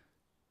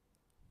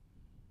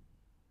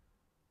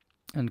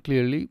 and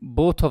clearly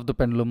both of the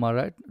pendulum are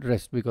at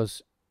rest,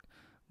 because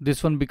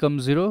this one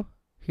becomes 0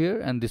 here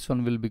and this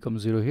one will become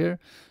 0 here,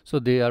 so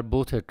they are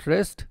both at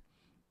rest.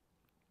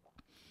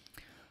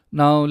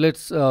 Now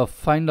let's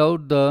find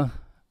out the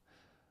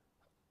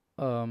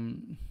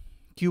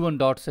q1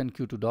 dots and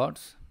q2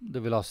 dots, the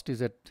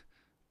velocities at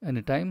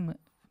any time.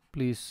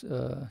 Please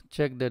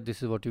check that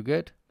this is what you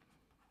get.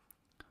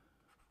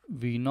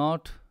 V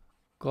naught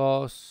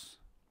cos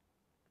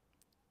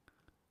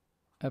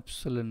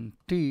epsilon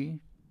t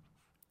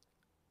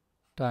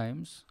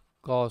times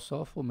cos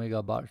of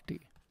omega bar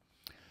t,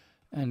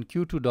 and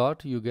q2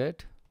 dot you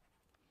get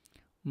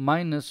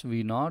minus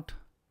v naught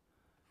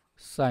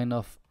sine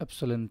of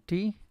epsilon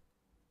t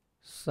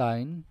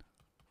sine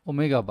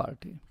omega bar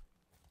t.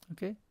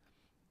 Okay,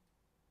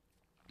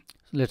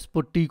 Let's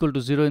put t equal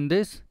to 0 in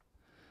this.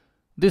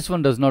 This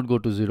one does not go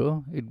to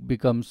 0. It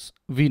becomes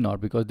v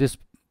naught, because this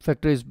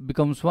factor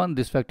becomes 1,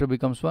 this factor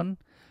becomes 1,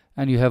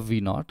 and you have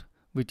v naught,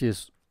 which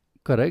is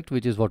correct,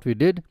 which is what we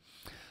did.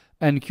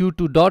 And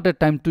q2 dot at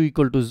time t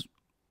equal to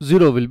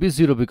 0 will be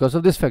 0 because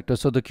of this factor.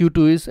 So the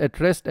q2 is at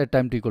rest at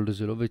time t equal to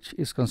 0, which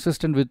is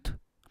consistent with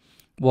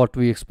what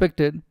we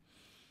expected.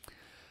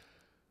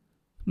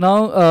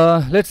 Now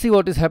let's see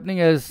what is happening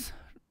as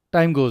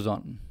time goes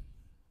on.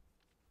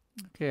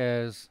 Okay,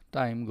 as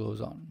time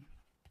goes on.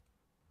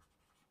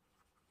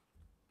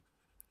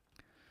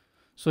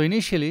 So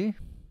initially,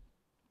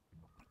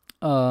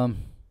 both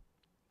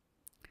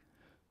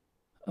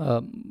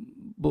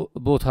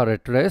are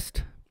at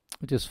rest,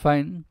 which is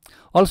fine.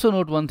 Also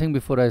note one thing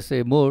before I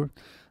say more.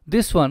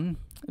 This one,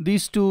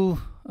 these two,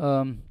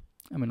 I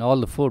mean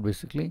all the four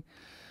basically,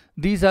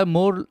 these are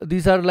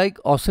like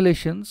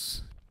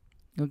oscillations,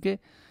 okay,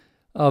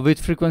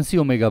 with frequency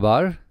omega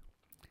bar,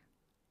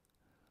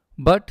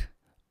 but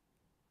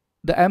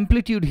the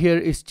amplitude here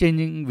is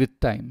changing with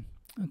time.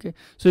 Okay,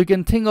 so you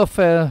can think of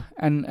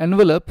an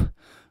envelope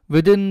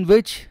within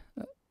which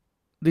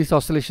these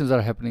oscillations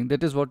are happening.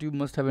 That is what you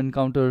must have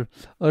encountered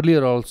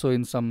earlier also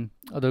in some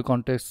other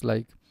contexts,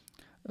 like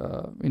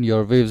in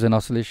your waves and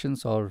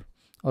oscillations or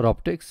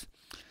optics.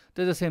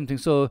 They're the same thing.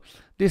 So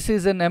this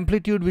is an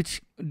amplitude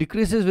which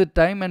decreases with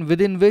time, and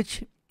within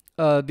which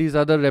these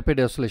other rapid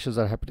oscillations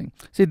are happening.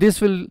 See,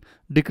 this will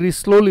decrease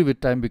slowly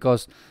with time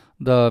because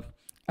the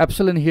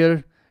epsilon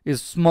here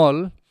is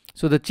small,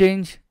 so the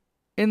change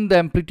in the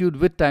amplitude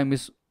with time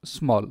is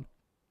small.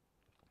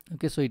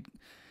 Okay, so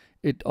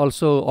it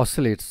also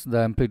oscillates, the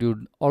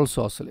amplitude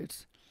also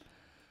oscillates.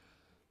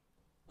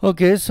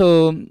 Okay,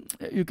 so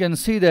you can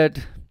see that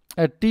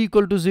at t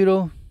equal to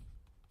 0,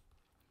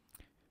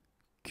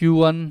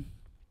 q1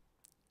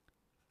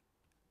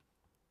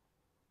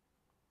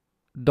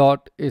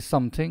 dot is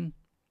something,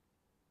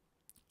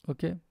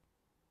 okay,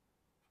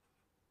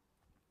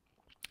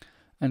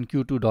 and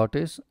q2 dot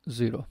is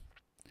 0.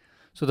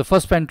 So the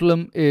first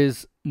pendulum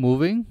is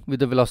moving with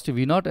the velocity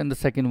v naught, and the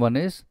second one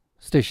is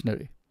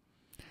stationary.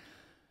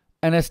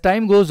 And as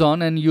time goes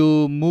on and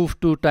you move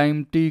to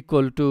time t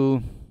equal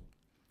to,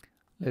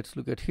 let's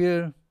look at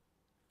here,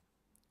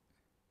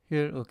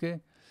 okay,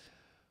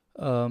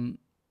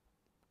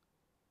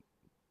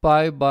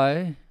 pi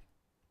by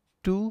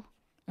 2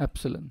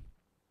 epsilon.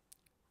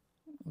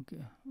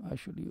 Okay, I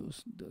should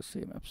use the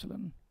same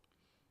epsilon.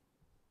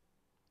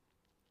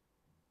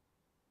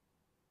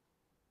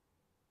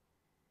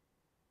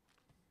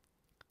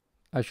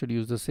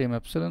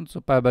 So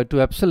pi by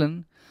 2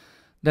 epsilon,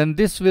 then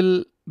this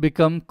will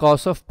become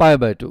cos of pi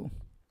by 2.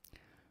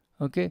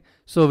 Okay,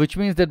 so which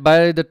means that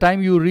by the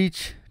time you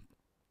reach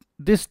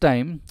this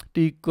time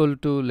t equal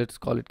to, let's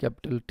call it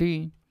capital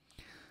T,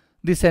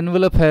 this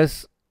envelope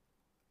has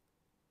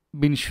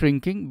been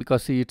shrinking,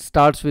 because see, it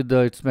starts with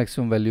its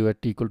maximum value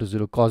at t equal to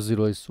 0, cos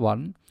 0 is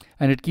 1,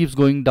 and it keeps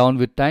going down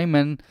with time,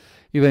 and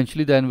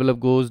eventually the envelope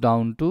goes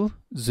down to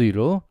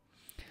 0,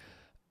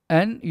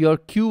 and your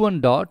q1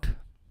 dot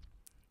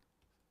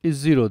is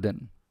 0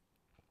 then.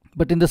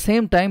 But in the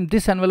same time,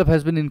 this envelope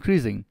has been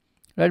increasing,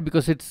 right,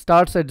 because it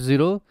starts at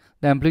 0,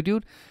 the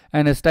amplitude,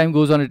 and as time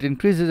goes on it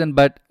increases, and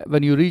but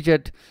when you reach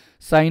at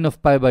sine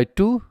of pi by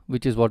 2,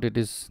 which is what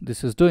this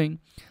is doing,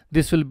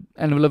 this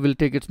envelope will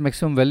take its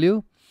maximum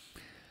value,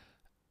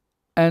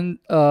 and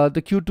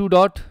the q2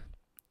 dot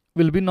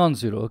will be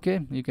non-zero.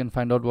 Okay, you can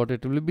find out what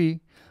it will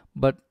be,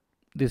 but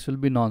this will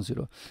be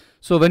non-zero.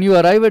 So when you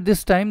arrive at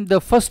this time, the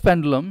first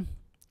pendulum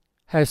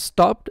has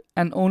stopped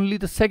and only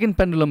the second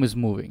pendulum is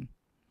moving.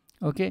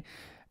 Okay,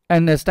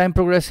 and as time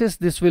progresses,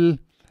 this will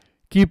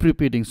keep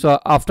repeating. So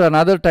after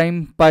another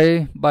time,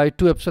 pi by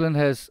 2 epsilon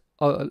has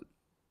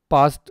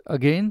passed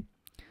again,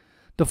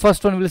 the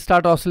first one will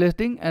start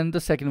oscillating and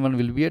the second one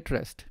will be at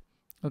rest.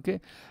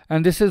 Okay,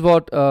 and this is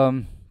what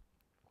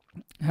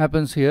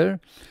happens here.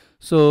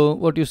 So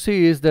what you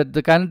see is that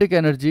the kinetic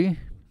energy,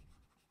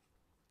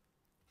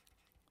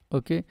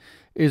 okay,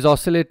 is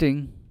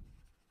oscillating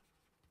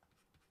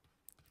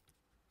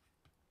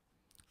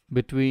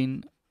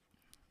between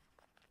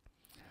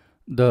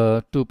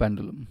the two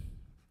pendulum.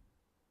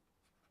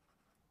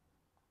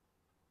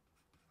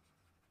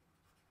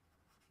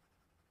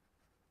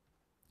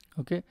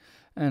 Okay,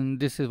 and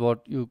this is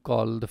what you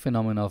call the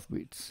phenomena of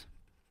beats.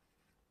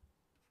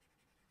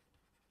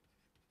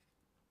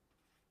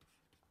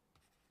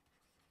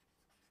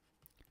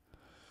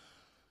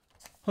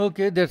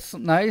 Okay, that's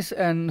nice,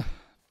 and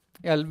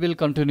we'll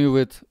continue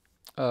with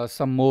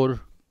some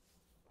more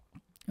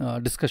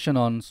discussion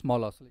on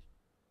small oscillation.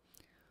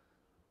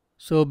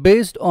 So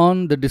based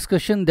on the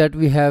discussion that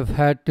we have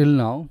had till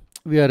now,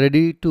 we are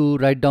ready to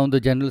write down the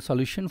general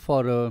solution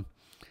for a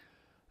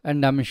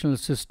n-dimensional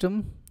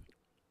system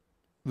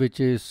which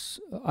is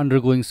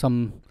undergoing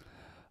some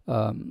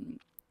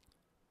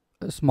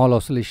small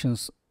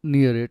oscillations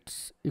near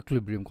its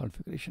equilibrium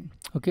configuration.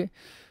 Okay,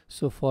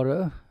 so for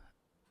a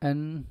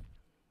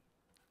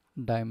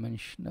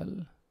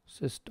n-dimensional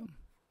system,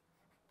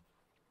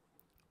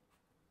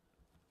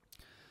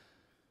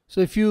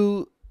 so if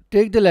you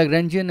take the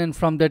Lagrangian, and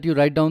from that you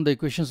write down the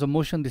equations of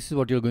motion. This is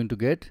what you're going to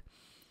get.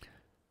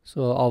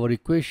 So our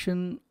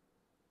equation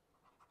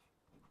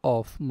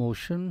of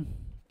motion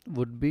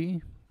would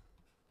be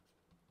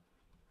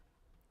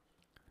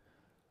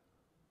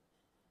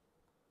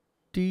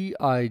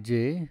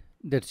Tij,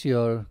 that's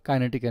your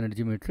kinetic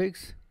energy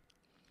matrix,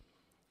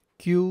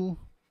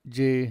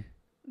 Qj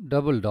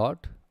double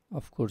dot,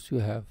 of course you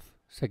have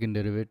second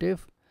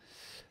derivative,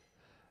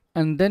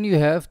 and then you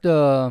have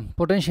the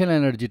potential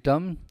energy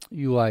term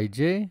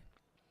Uij,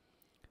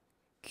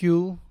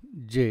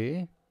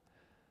 Qj,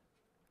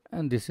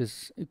 and this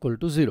is equal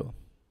to 0.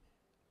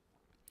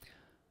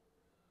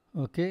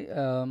 Okay,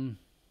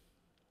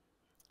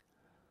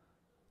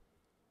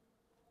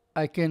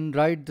 I can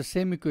write the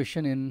same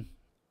equation in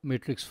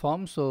matrix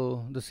form.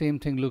 So the same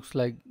thing looks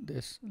like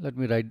this. Let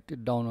me write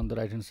it down on the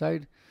right hand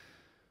side.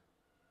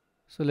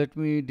 So let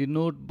me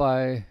denote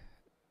by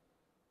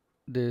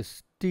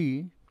this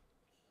T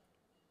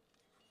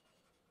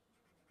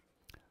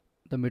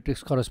the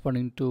matrix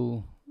corresponding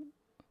to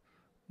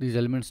these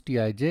elements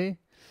Tij,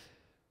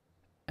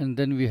 and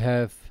then we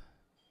have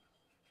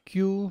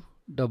Q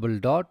double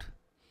dot.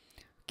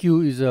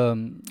 Q is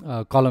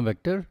a column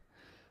vector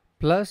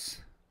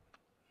plus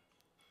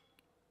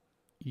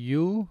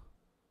U,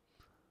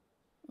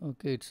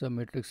 okay, it's a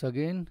matrix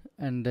again,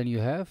 and then you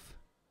have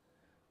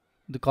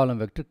the column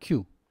vector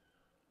Q,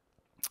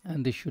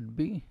 and this should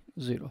be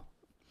 0.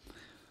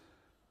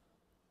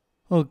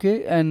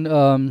 Okay,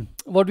 and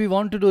what we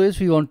want to do is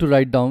we want to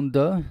write down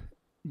the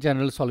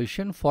general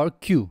solution for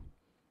Q.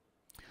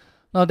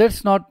 Now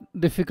that's not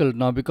difficult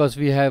now, because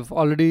we have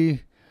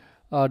already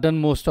done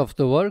most of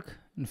the work.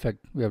 In fact,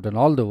 we have done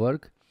all the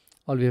work.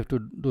 All we have to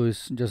do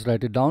is just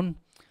write it down.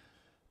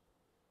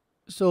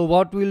 So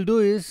what we'll do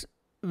is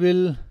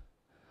we'll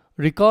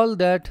recall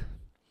that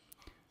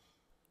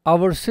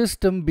our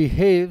system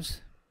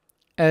behaves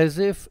as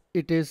if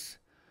it is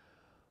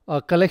a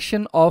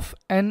collection of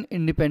n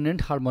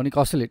independent harmonic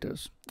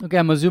oscillators. Okay,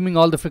 I'm assuming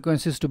all the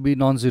frequencies to be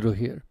non-zero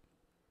here.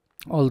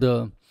 All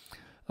the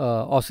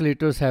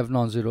oscillators have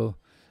non-zero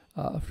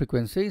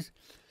frequencies.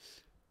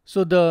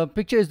 So the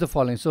picture is the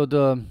following. So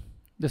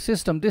this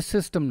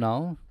system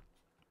now,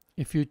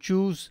 if you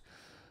choose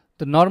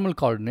the normal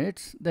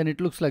coordinates, then it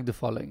looks like the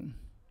following.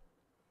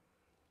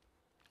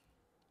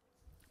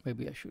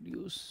 Maybe I should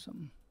use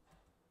some.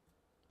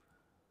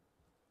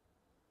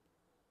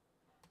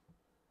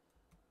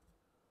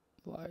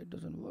 Why it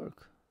doesn't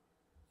work?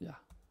 Yeah,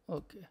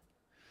 okay.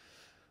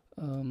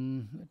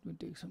 Let me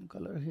take some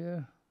color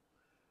here.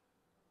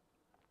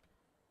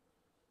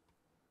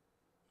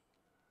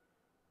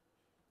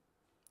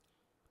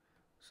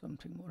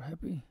 Something more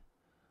happy.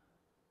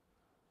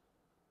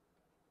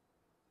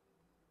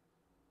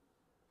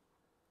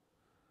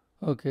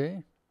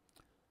 Okay,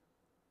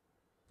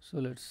 so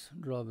let's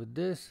draw with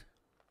this.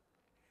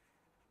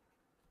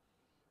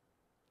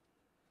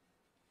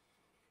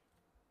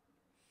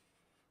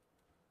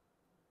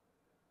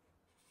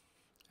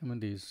 I mean,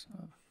 these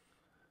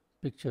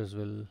pictures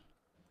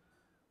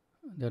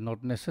they're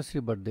not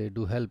necessary, but they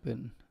do help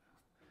in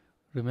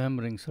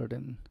remembering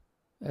certain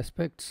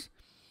aspects.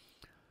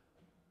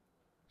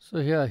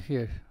 So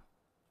here.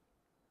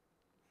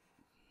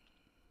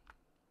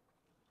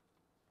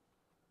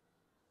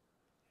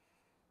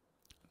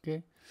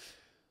 Okay,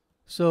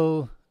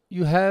 so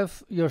you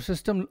have your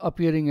system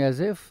appearing as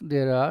if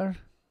there are,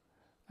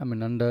 I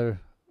mean,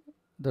 under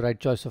the right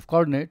choice of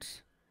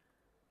coordinates,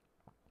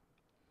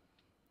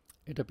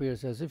 it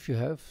appears as if you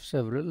have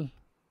several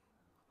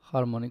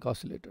harmonic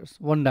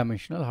oscillators,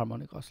 one-dimensional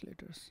harmonic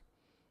oscillators.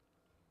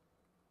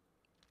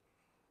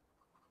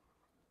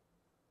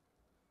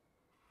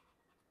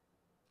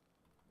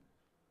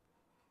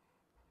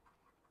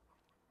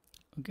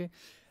 Okay,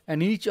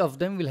 and each of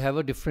them will have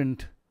a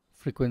different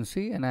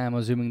frequency, and I am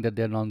assuming that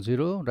they are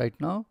non-zero right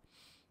now,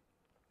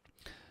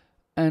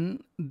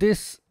 and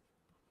this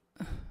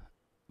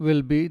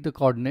will be the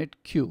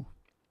coordinate Q.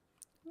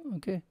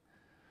 Okay,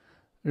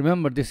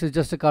 remember this is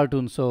just a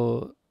cartoon,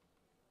 so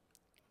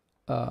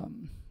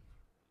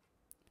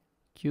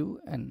Q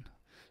and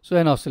so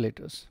n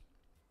oscillators,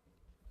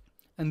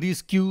 and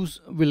these Q's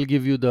will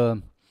give you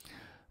the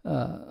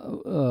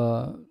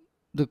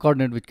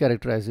coordinate which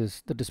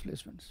characterizes the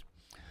displacements.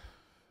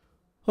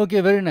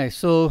 Okay, very nice.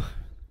 So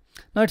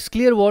now it's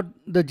clear what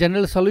the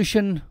general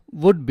solution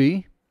would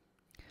be.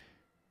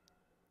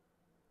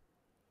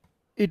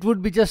 It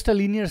would be just a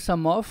linear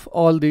sum of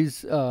all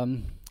these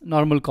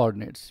normal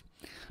coordinates.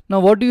 Now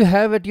what do you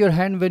have at your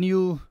hand when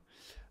you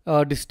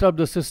disturb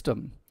the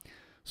system?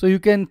 So you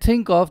can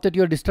think of that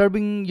you're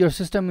disturbing your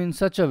system in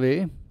such a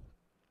way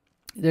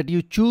that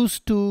you choose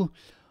to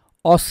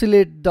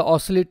oscillate the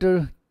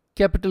oscillator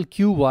capital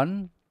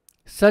Q1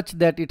 such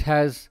that it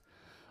has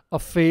a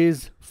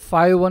phase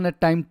phi1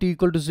 at time t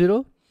equal to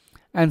 0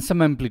 and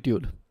some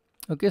amplitude.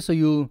 Okay, so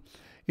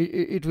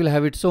it will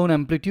have its own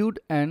amplitude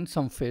and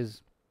some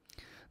phase.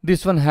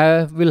 This one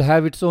will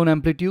have its own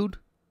amplitude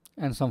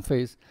and some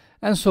phase,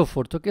 and so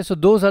forth. Okay, so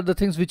those are the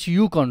things which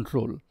you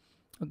control.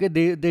 Okay,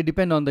 they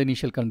depend on the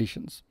initial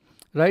conditions,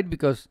 right?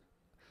 Because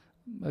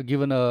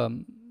given a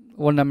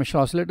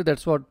one-dimensional oscillator,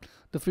 that's what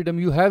the freedom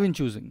you have in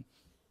choosing.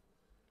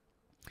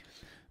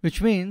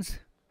 Which means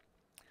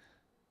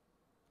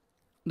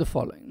the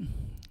following,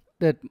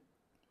 that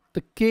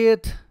the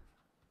kth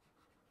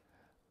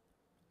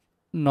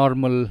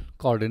normal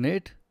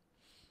coordinate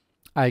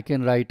I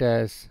can write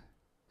as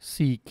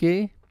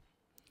ck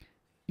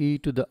e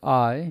to the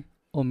I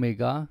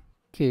omega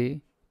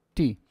k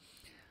t,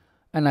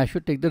 and I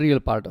should take the real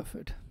part of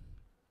it.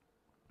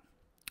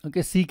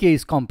 Okay, ck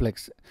is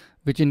complex,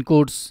 which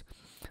encodes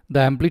the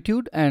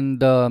amplitude and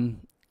the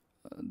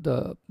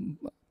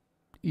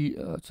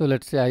so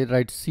let's say I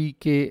write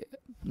ck,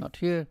 not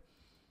here.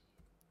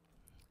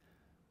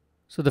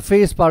 So the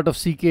phase part of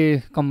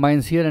ck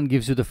combines here and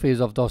gives you the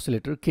phase of the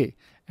oscillator k,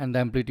 and the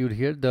amplitude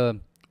here, the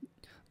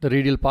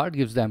radial part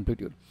gives the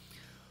amplitude.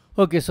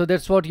 Okay, so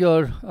that's what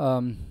your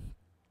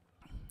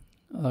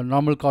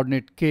normal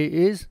coordinate k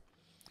is.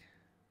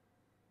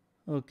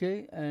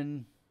 Okay,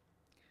 and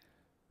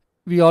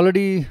we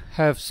already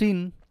have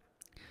seen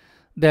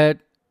that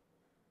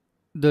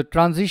the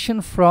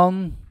transition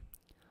from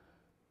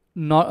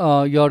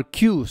your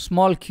q,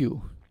 small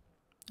q,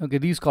 okay,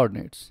 these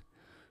coordinates,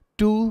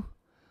 to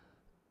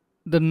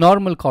the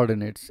normal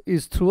coordinates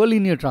is through a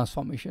linear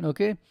transformation.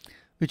 Okay,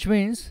 which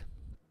means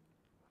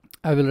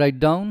I will write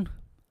down,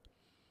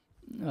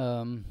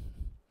 let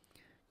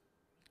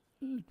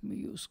me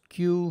use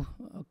q.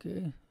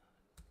 Okay,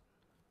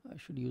 I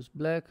should use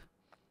black.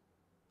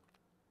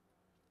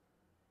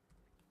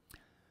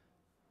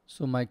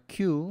 So my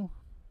q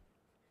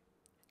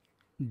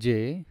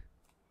j,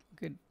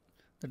 okay,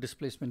 the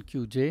displacement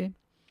qj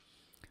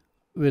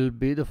will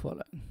be the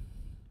following.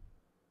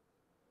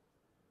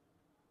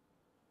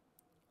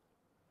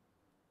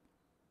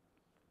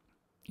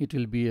 It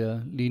will be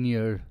a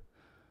linear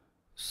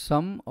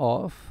sum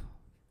of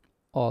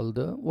all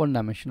the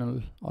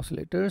one-dimensional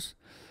oscillators,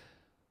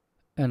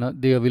 and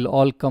they will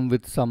all come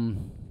with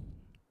some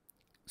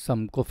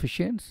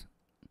coefficients.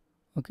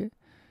 Okay,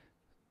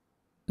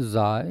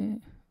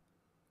 xi,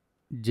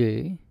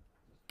 j,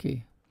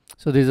 k.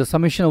 So there is a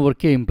summation over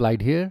k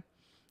implied here.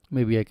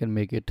 Maybe I can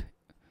make it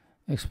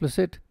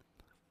explicit.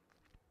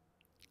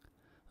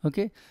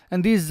 Okay,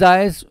 and these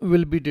xi's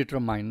will be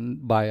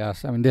determined by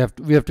us. I mean,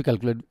 we have to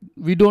calculate.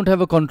 We don't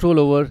have a control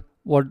over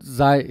what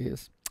xi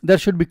is. That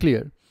should be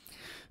clear.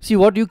 See,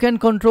 what you can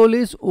control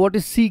is what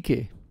is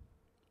ck.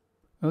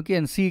 Okay,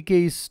 and ck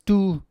is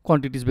two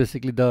quantities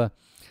basically. The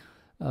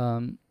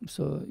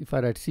so if I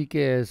write ck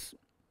as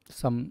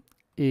some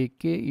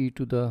ak e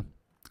to the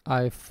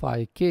I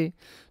phi k,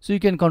 so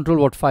you can control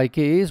what phi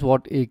k is,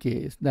 what ak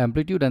is, the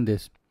amplitude and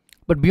this.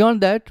 But beyond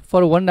that,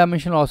 for a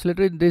one-dimensional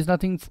oscillator, there is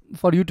nothing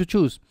for you to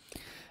choose.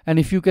 And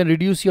if you can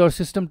reduce your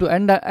system to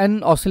n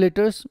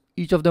oscillators,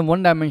 each of them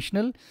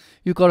one-dimensional,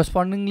 you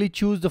correspondingly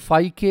choose the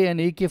phi k and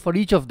ak for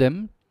each of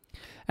them.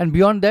 And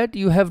beyond that,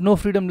 you have no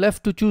freedom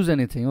left to choose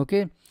anything.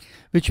 Okay,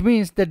 which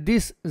means that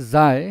this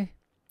xi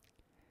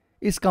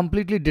is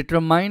completely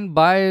determined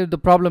by the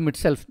problem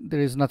itself.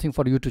 There is nothing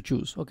for you to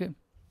choose. Okay,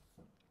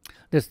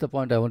 that's the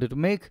point I wanted to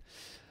make.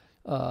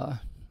 I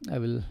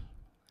will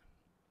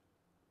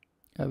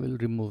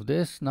remove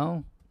this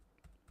now.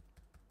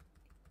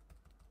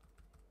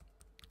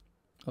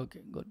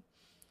 Okay, good.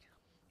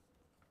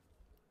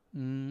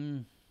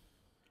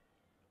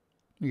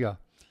 Yeah,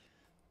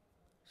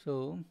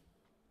 so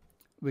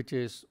which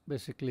is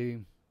basically,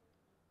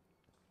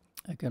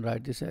 I can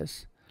write this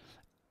as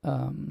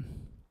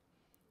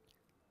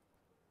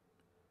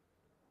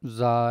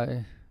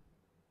xi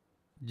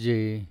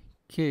j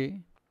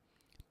k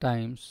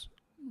times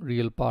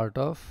real part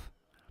of,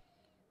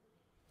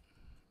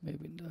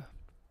 maybe in the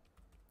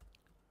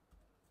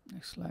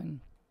next line,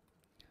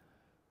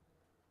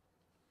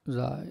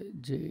 xi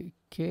j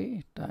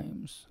k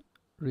times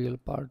real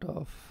part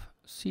of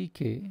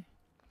ck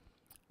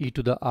e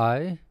to the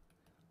I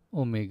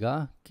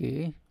omega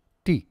k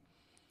t.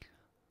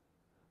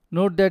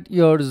 Note that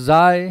your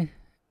xi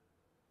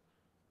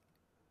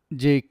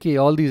j k,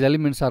 all these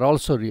elements are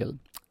also real.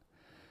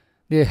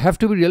 They have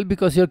to be real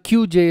because your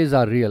qj's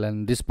are real,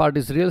 and this part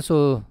is real,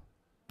 so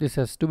this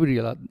has to be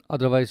real.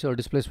 Otherwise your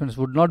displacements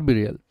would not be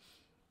real.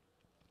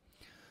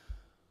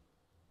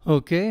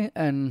 Okay,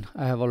 and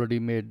I have already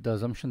made the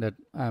assumption that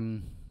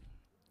I'm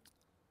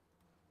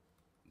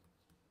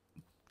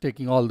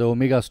taking all the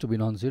omegas to be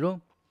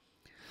non-zero.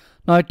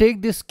 Now I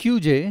take this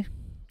qj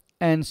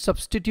and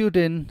substitute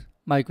in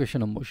my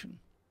equation of motion.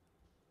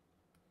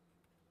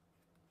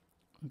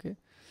 Okay,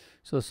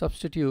 so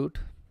substitute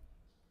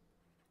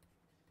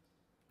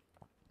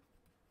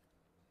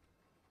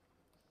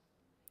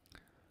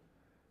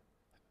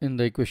in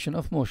the equation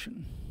of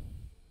motion.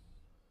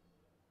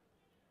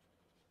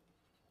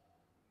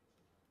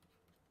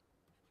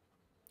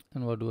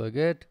 And what do I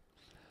get?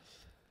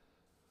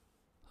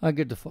 I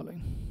get the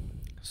following.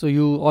 So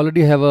you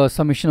already have a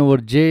summation over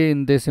j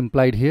in this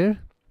implied here,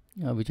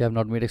 which I have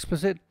not made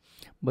explicit,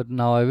 but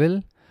now I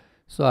will.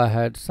 So I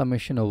had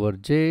summation over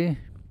j,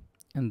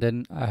 and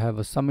then I have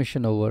a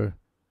summation over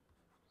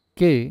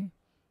k.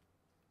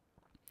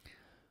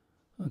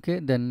 Okay,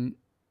 then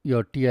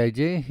your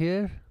Tij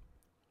here,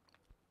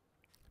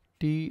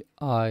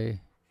 Tij,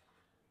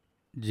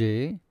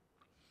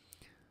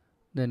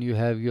 then you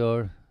have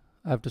your,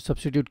 I have to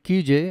substitute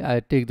Kj. I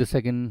take the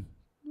second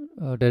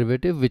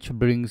derivative, which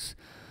brings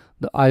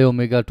the I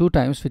omega 2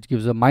 times, which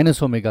gives a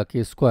minus omega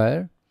k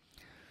square.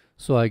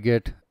 So I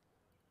get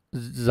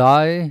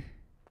xi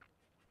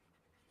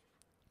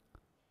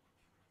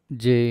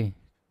j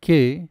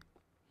k,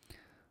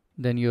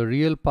 then your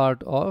real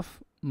part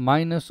of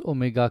minus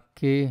omega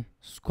k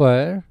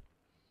square,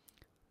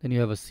 then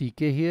you have a ck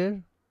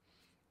here,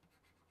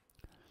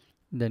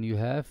 then you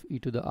have e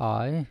to the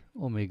I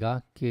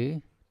omega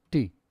k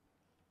t,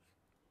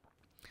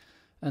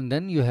 and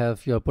then you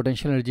have your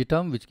potential energy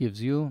term, which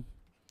gives you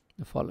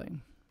the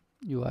following: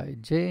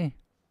 uij,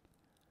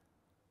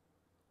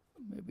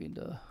 maybe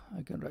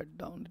I can write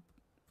down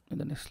in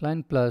the next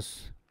line,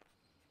 plus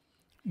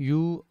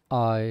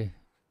uij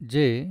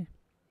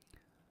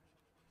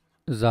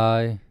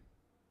xi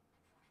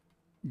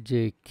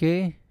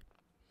jk,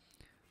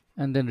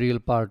 and then real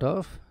part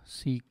of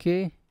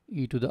ck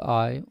e to the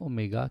I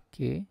omega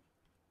k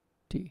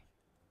t.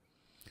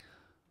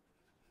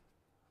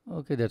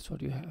 Okay, that's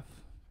what you have.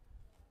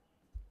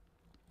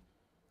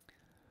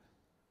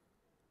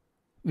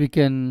 We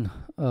can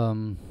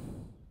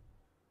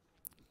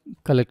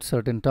collect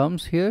certain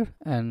terms here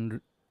and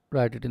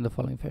write it in the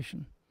following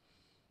fashion.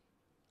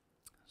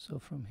 So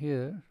from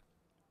here,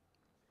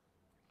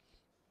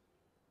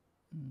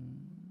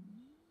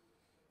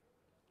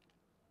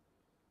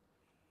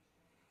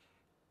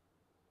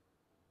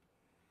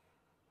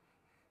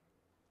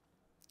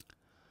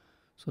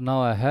 so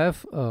now I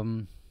have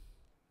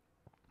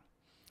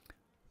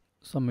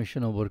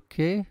summation over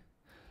k,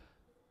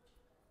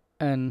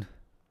 and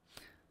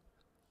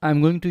I'm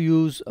going to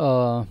use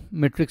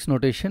matrix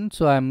notation.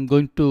 So I'm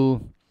going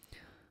to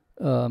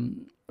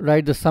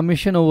write the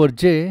summation over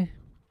j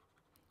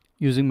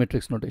using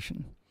matrix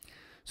notation.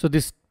 So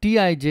this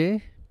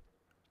Tij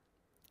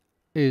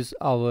is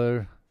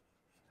our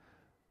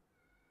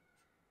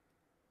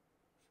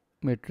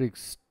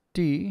matrix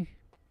T,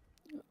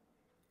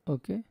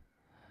 okay,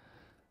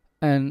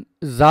 and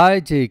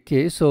xi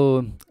jk,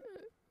 so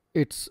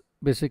it's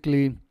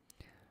basically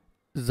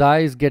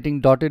xi is getting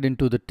dotted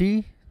into the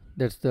T,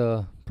 that's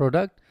the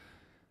product.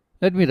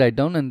 Let me write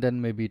down, and then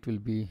maybe it will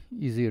be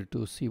easier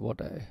to see what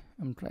I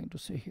am trying to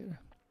say here.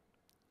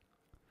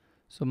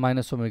 So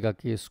minus omega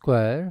k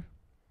square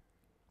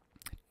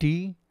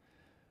T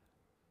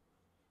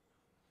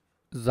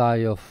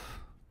xi of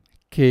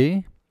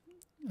k,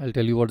 I'll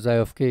tell you what xi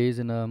of k is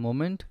in a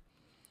moment,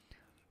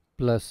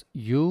 plus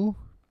u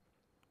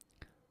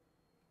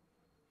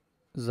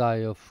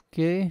xi of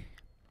k,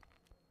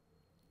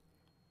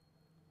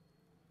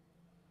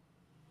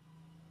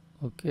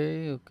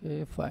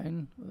 okay,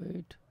 fine,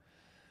 wait,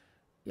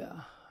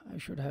 yeah, I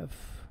should have,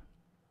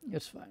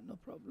 it's fine, no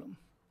problem.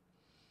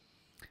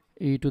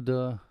 E to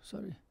the,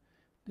 sorry,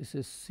 this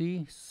is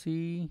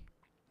c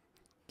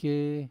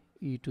k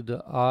e to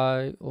the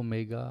I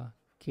omega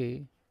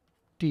k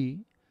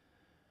t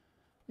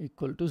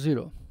equal to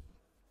 0.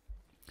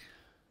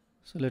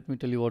 So let me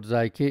tell you what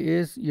xi k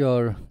is.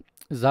 Your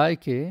xi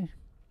k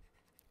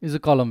is a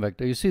column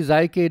vector. You see,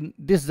 xi k,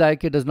 this xi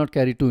k does not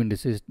carry two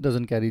indices, it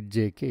doesn't carry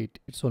jk,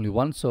 it's only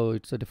one, so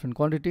it's a different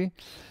quantity.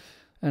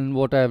 And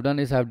what I have done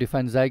is I have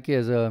defined xi k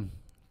as a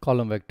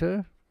column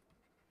vector,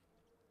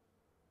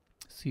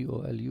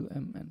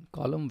 column,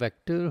 column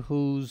vector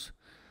whose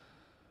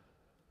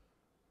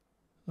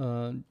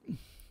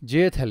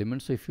jth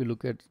element, so if you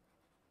look at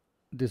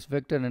this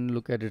vector and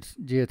look at its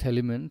jth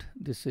element,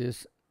 this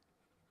is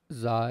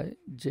xi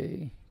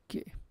j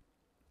k.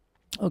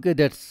 Okay,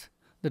 that's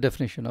the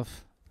definition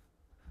of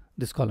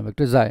this column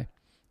vector xi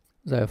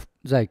of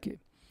xi k.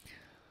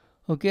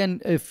 Okay,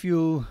 and if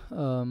you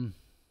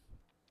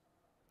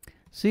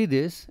see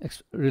this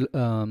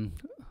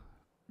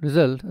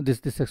result,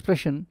 this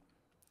expression,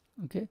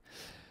 okay,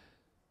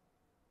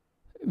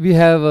 we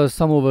have a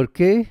sum over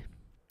k,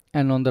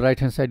 and on the right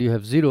hand side you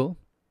have 0,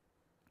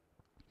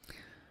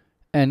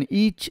 and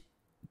each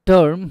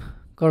term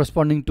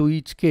corresponding to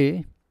each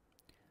k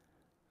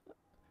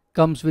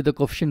comes with a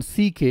coefficient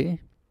ck,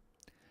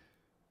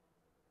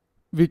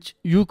 which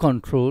you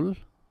control,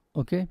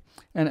 okay,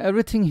 and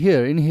everything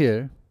here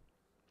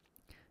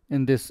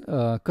in this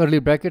curly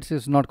brackets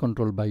is not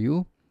controlled by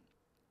you.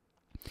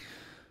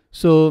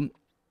 So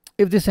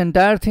if this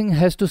entire thing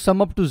has to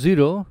sum up to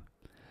 0,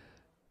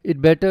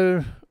 it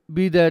better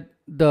be that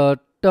the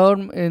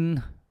term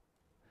in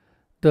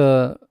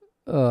the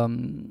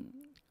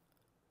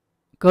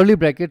curly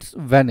brackets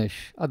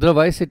vanish,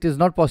 otherwise it is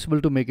not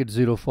possible to make it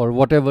 0 for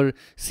whatever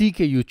ck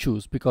you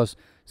choose, because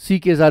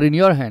ck's are in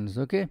your hands,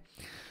 okay.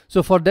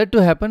 So for that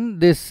to happen,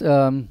 this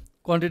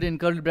quantity in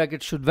curly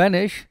brackets should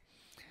vanish,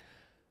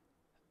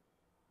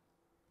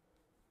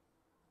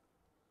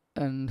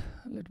 and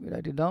let me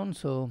write it down.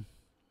 So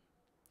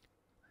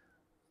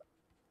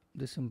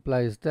this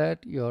implies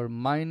that your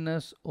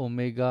minus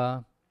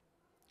omega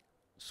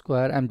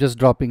square, I'm just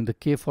dropping the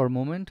k for a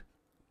moment,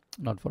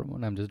 not for a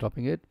moment, I'm just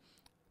dropping it,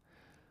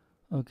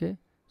 okay.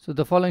 So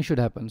the following should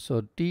happen.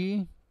 So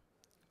T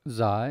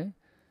xi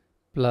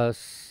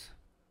plus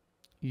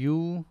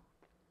U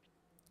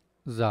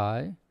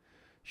xi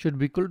should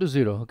be equal to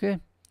 0, okay?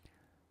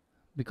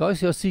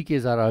 Because your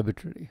CKs are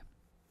arbitrary,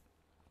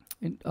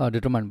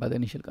 determined by the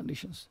initial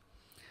conditions.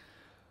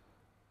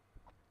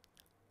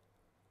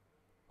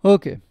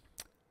 Okay,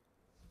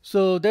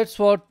 so that's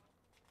what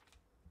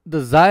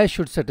the xi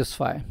should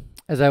satisfy.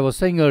 As I was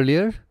saying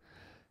earlier,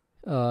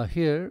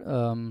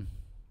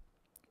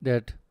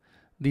 that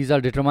these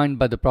are determined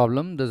by the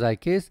problem, the xi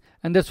k's,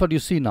 and that's what you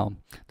see now,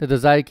 that the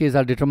xi k's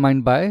are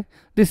determined by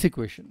this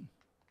equation.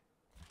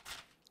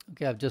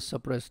 Okay, I've just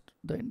suppressed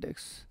the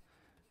index.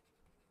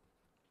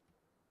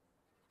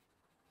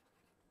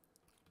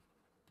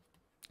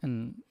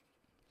 And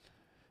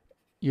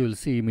you will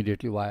see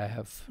immediately why I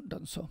have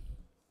done so.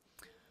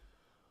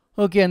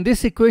 Okay, and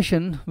this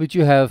equation which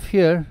you have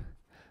here,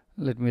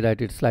 let me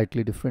write it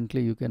slightly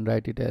differently. You can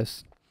write it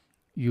as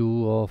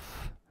u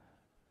of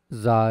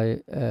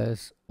xi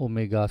as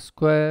omega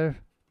square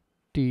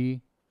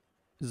t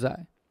xi.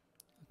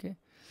 Okay,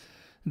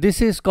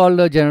 this is called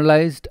a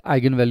generalized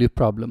eigenvalue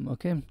problem.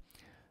 Okay,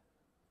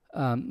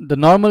 the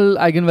normal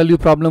eigenvalue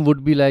problem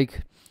would be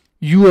like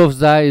u of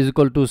xi is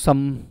equal to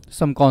some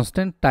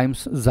constant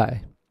times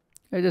xi.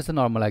 It's just a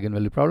normal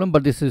eigenvalue problem,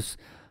 but this is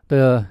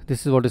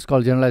what is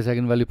called generalized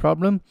eigenvalue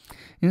problem.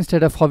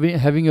 Instead of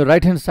having your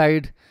right hand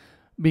side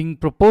being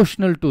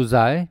proportional to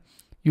xi,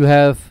 you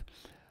have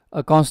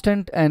a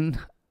constant and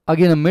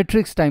again a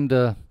matrix times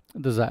the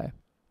xi.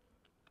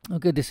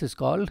 Okay, this is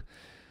called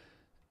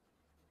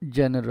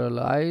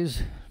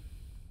generalized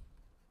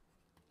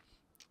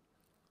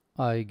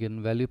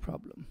eigenvalue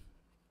problem.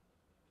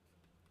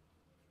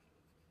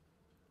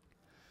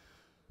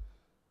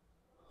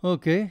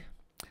 Okay,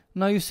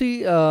 now you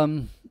see,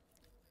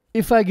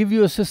 if I give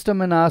you a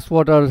system and ask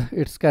what are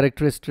its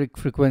characteristic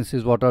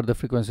frequencies, what are the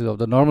frequencies of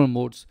the normal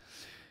modes,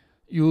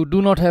 you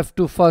do not have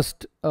to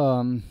first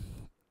put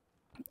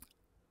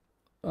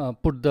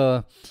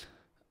the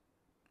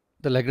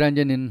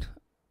Lagrangian in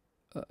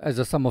as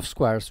a sum of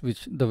squares,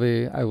 which the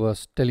way I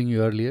was telling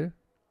you earlier.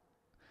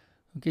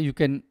 Okay, you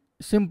can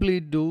simply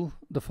do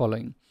the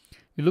following.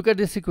 You look at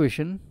this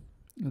equation,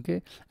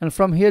 okay, and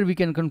from here we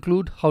can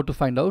conclude how to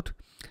find out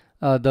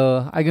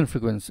the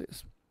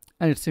eigenfrequencies.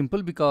 And it's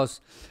simple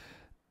because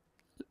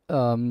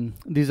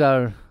these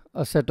are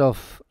a set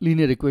of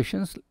linear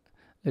equations.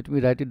 Let me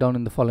write it down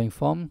in the following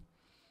form.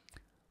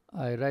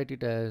 I write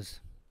it as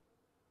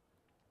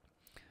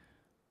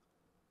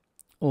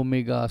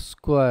omega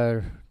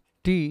square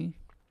t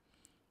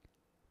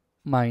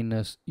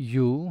minus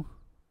u,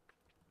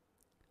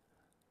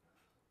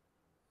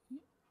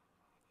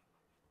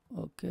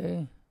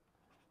 okay,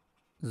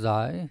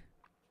 xi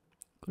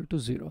equal to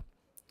 0.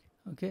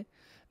 Okay,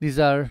 these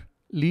are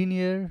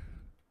linear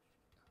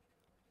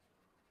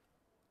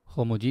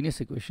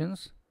homogeneous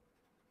equations.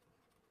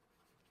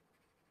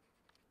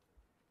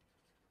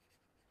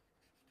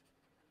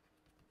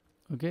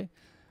 Okay,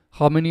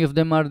 how many of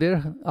them are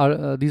there?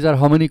 These are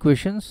how many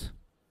equations?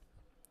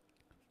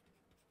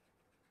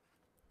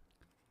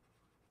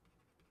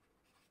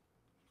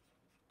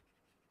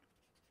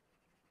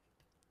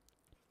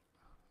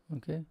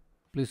 Okay,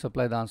 please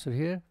supply the answer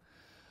here.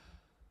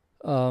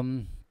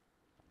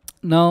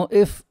 Now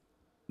if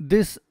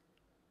this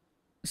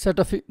set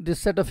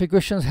of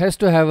equations has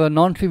to have a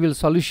non-trivial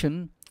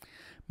solution,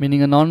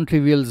 meaning a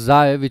non-trivial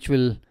xi which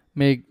will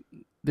make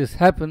this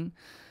happen,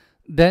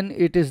 then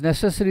it is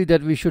necessary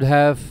that we should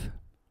have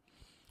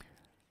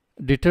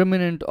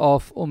determinant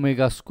of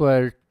omega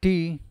square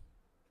t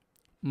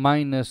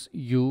minus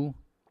u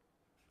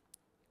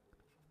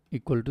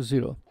equal to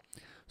 0.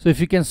 So if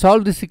you can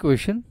solve this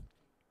equation,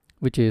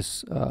 which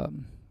is a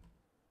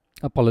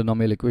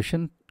polynomial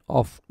equation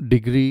of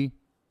degree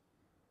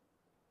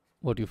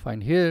what you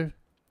find here,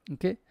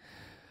 okay,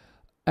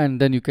 and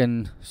then you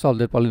can solve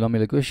the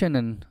polynomial equation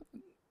and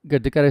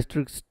get the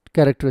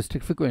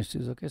characteristic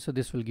frequencies. Okay, so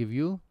this will give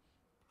you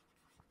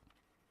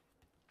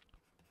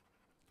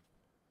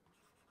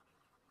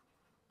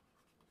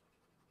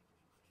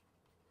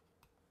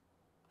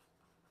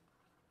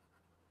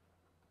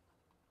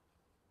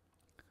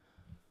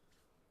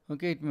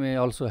okay, it may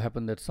also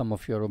happen that some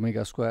of your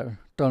omega square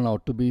turn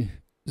out to be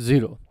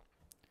 0,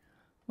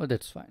 but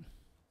that's fine.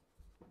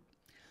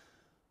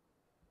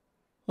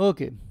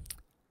 Okay,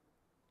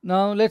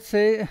 now let's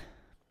say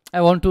I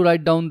want to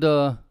write down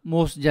the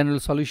most general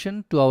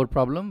solution to our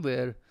problem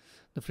where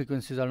the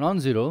frequencies are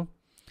non-zero.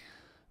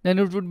 Then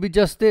it would be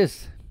just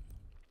this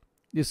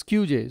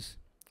qj's.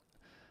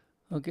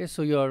 Okay,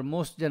 so your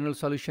most general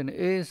solution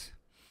is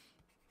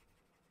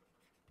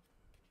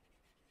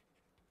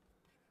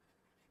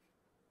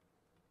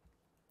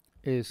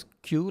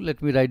q.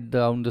 Let me write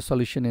down the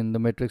solution in the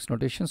matrix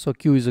notation. So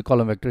q is a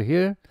column vector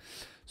here.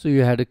 So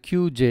you had a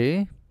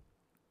qj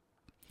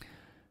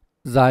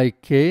xi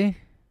k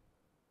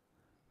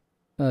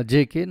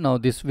jk. Now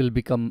this will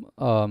become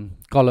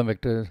column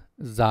vector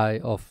xi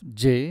of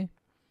j.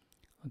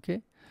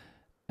 Okay,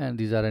 and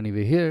these are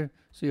anyway here.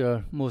 So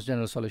your most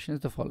general solution is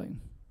the following.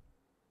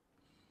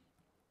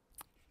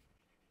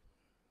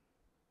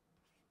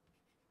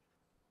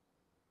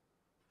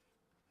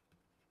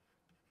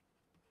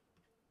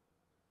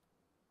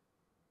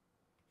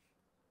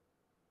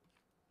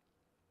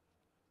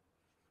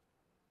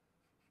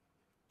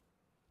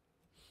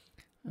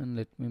 and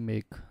let me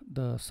make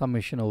the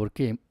summation over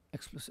k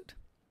explicit.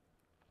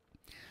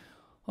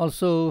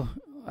 Also,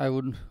 I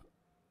would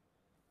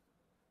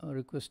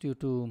request you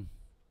to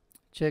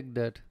check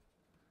that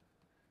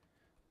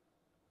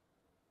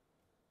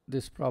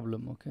this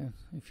problem, okay,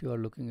 if you are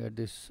looking at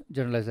this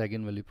generalized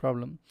eigenvalue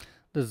problem,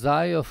 the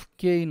xi of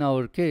k in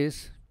our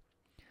case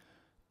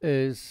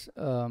is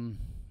a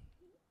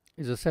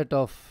set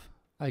of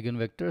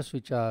eigenvectors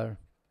which are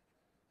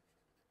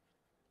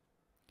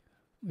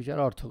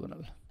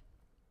orthogonal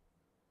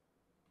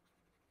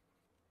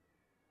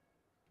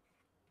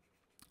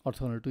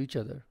to each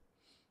other.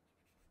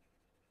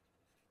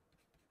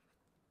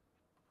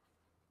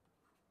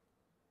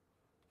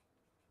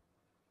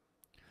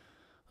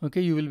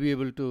 Okay, you will be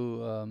able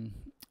to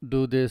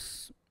do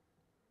this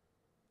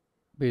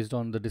based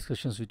on the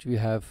discussions which we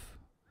have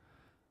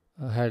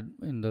had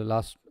in the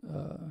last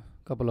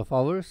couple of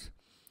hours,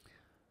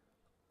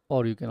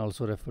 or you can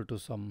also refer to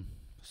some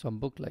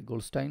book like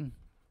Goldstein.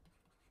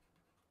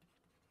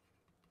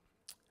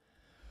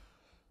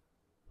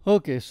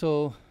 Okay,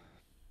 so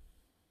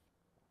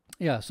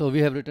yeah, so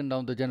we have written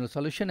down the general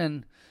solution,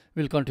 and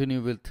we'll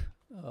continue with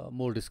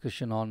more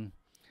discussion on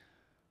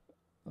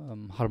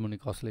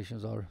harmonic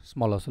oscillations or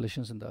small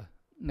oscillations in the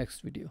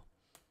next video.